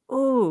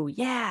 Oh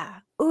yeah.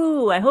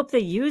 Ooh, I hope they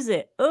use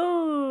it.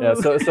 Oh yeah.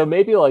 So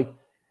maybe like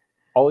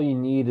all you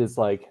need is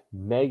like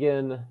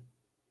Megan,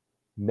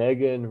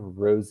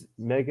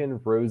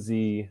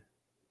 Rosie,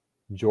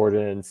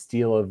 Jordan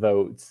steal a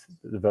vote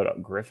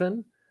out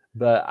Griffin.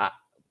 But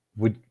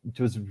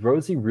was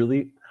Rosie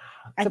really?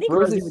 I think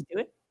Rosie would do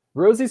it.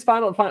 Rosie's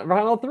final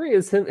 3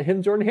 is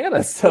him, Jordan,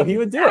 Hannah. So he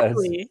would do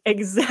it.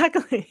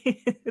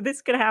 Exactly.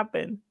 This could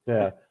happen.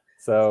 Yeah.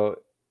 So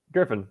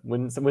Griffin,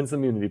 win some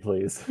immunity,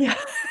 please. Yeah.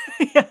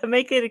 Yeah.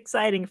 Make it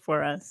exciting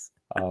for us.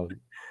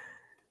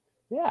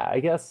 Yeah. I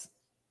guess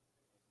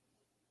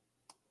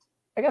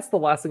the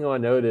last thing I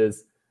want to note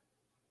is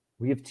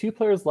we have 2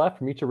 players left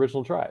from each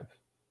original tribe.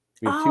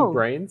 We have 2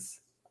 brains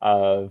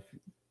of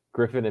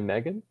Griffin and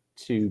Megan,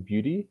 2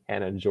 beauty,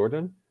 Hannah and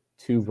Jordan,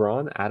 2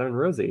 brawn, Adam and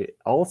Rosie,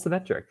 all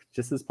symmetric,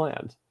 just as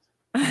planned.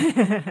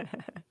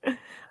 Amazing.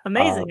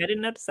 I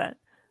didn't notice that.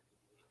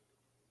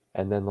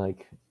 And then,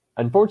 like,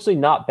 unfortunately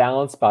not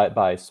balanced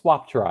by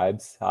swap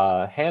tribes.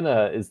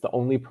 Hannah is the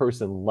only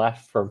person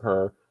left from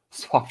her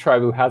swap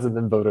tribe who hasn't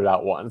been voted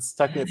out once.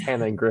 Technically it's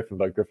Hannah and Griffin,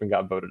 but Griffin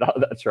got voted out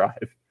of that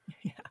tribe.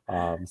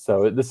 Yeah.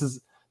 So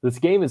this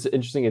game is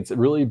interesting. It's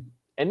really,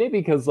 and maybe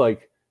because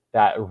like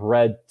that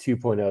red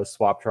 2.0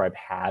 swap tribe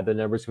had the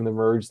numbers from the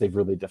merge, they've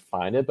really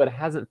defined it, but it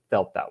hasn't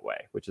felt that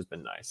way, which has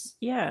been nice.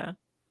 Yeah.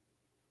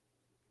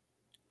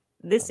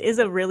 This is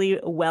a really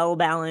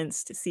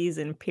well-balanced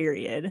season,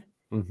 period,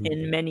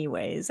 in many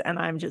ways, and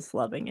I'm just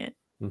loving it.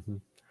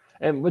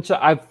 And which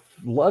I've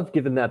loved,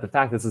 given that the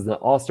fact this is an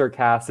all-star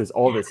cast, there's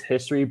all this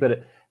history, but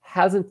it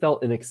hasn't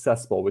felt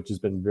inaccessible, which has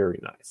been very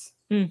nice.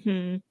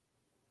 It's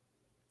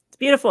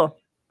beautiful.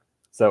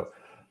 So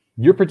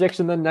your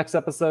prediction then next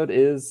episode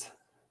is?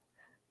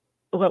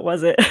 What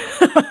was it?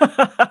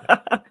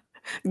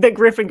 That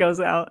Griffin goes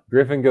out.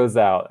 Griffin goes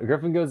out.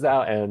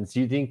 And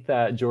do you think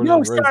that Jordan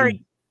and Rosie...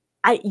 sorry.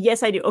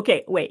 Yes, I do.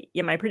 Okay, wait.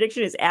 Yeah, my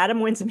prediction is Adam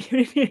wins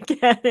immunity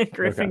again and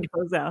Griffin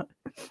goes out.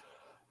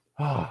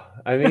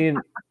 I mean,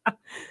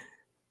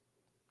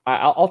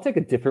 I'll take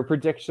a different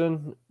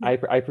prediction. I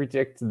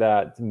predict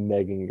that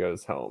Megan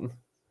goes home.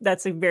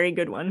 That's a very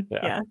good one.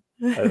 Yeah.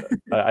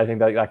 I think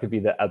that could be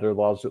the other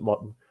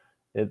logical.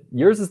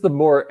 Yours is the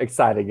more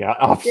exciting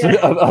option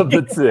of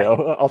the 2.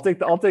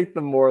 I'll take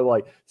the more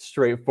like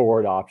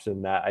straightforward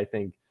option that I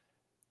think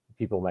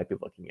people might be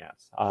looking at.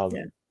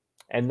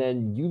 And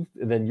then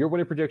your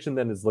winning prediction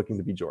then is looking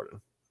to be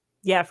Jordan.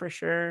 Yeah, for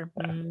sure.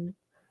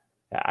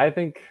 Yeah, I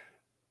think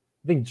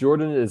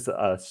Jordan is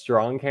a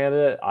strong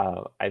candidate.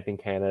 I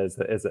think Hannah is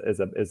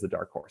the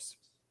dark horse.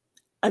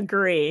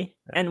 Agree,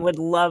 and would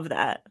love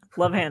that.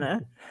 Love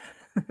Hannah.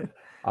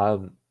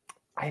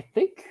 I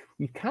think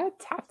we kind of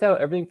tapped out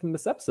everything from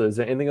this episode. Is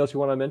there anything else you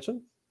want to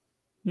mention?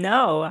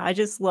 No, I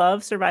just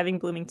love surviving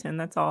Bloomington.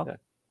 That's all. Yeah.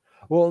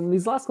 Well, in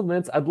these last couple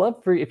minutes, I'd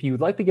love for if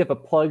you'd like to give a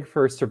plug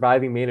for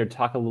Surviving Maine or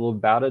talk a little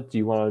about it. Do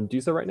you want to do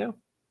so right now?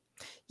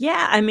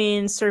 Yeah, I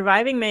mean,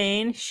 Surviving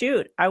Maine,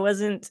 shoot, I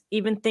wasn't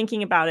even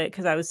thinking about it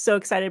because I was so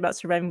excited about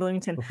Surviving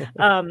Bloomington.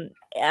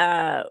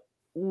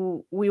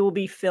 We will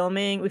be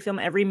filming. We film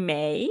every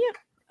May.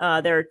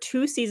 There are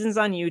 2 seasons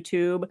on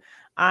YouTube.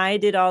 I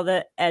did all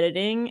the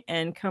editing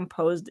and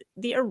composed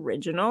the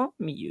original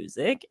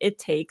music. It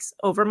takes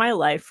over my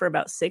life for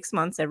about 6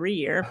 months every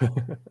year.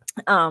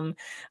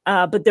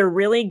 But they're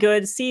really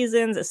good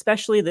seasons,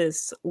 especially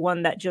this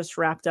one that just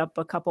wrapped up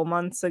a couple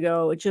months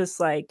ago. Just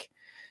like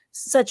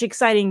such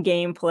exciting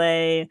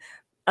gameplay,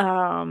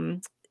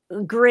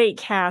 great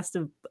cast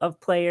of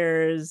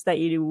players that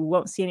you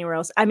won't see anywhere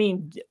else. I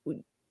mean,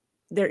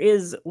 there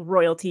is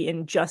royalty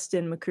in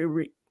Justin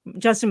McCubry.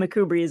 Justin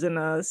McCubry is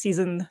in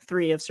season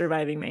 3 of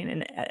Surviving Maine,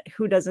 and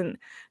who doesn't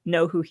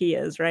know who he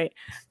is, right?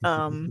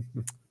 And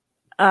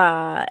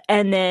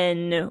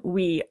then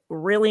we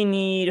really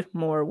need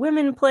more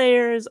women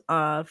players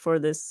for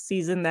this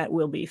season that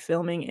we'll be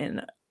filming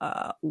in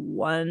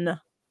 1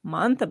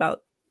 month,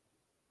 about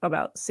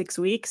 6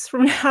 weeks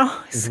from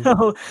now.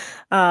 So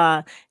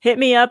hit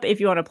me up if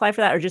you want to apply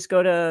for that, or just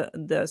go to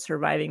the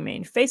Surviving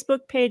Maine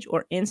Facebook page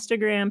or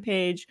Instagram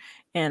page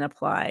and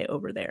apply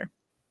over there.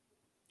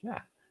 Yeah.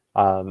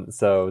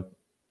 So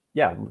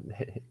yeah,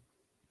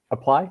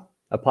 apply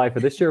for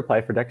this year,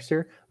 apply for next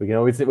year. We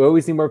always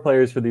need more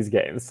players for these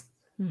games.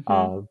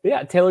 But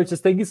yeah, Taylor,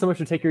 just thank you so much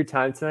for taking your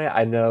time tonight.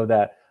 I know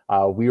that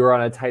We were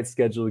on a tight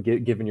schedule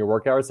given your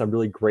work hours, so I'm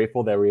really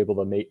grateful that we were able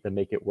to make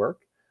it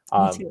work.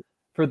 Me too.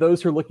 For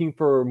those who are looking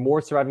for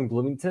more Surviving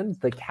Bloomington,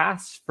 the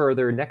cast for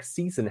their next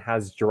season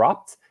has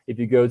dropped. If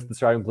you go to the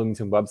Surviving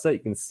Bloomington website, you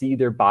can see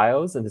their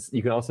bios, and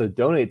you can also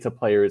donate to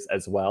players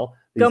as well.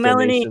 These Go,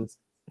 Melanie.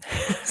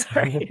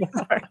 Sorry.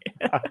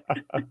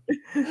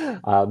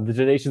 The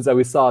donations that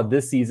we saw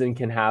this season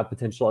can have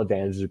potential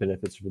advantages or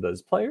benefits for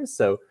those players.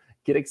 So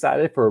get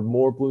excited for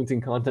more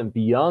Bloomington content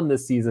beyond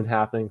this season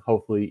happening,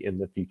 hopefully in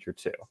the future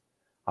too.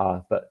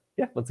 But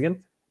yeah, once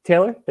again,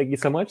 Taylor, thank you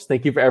so much.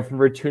 Thank you for everyone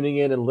for tuning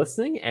in and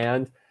listening,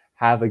 and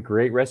have a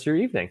great rest of your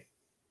evening.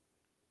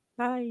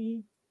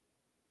 Bye.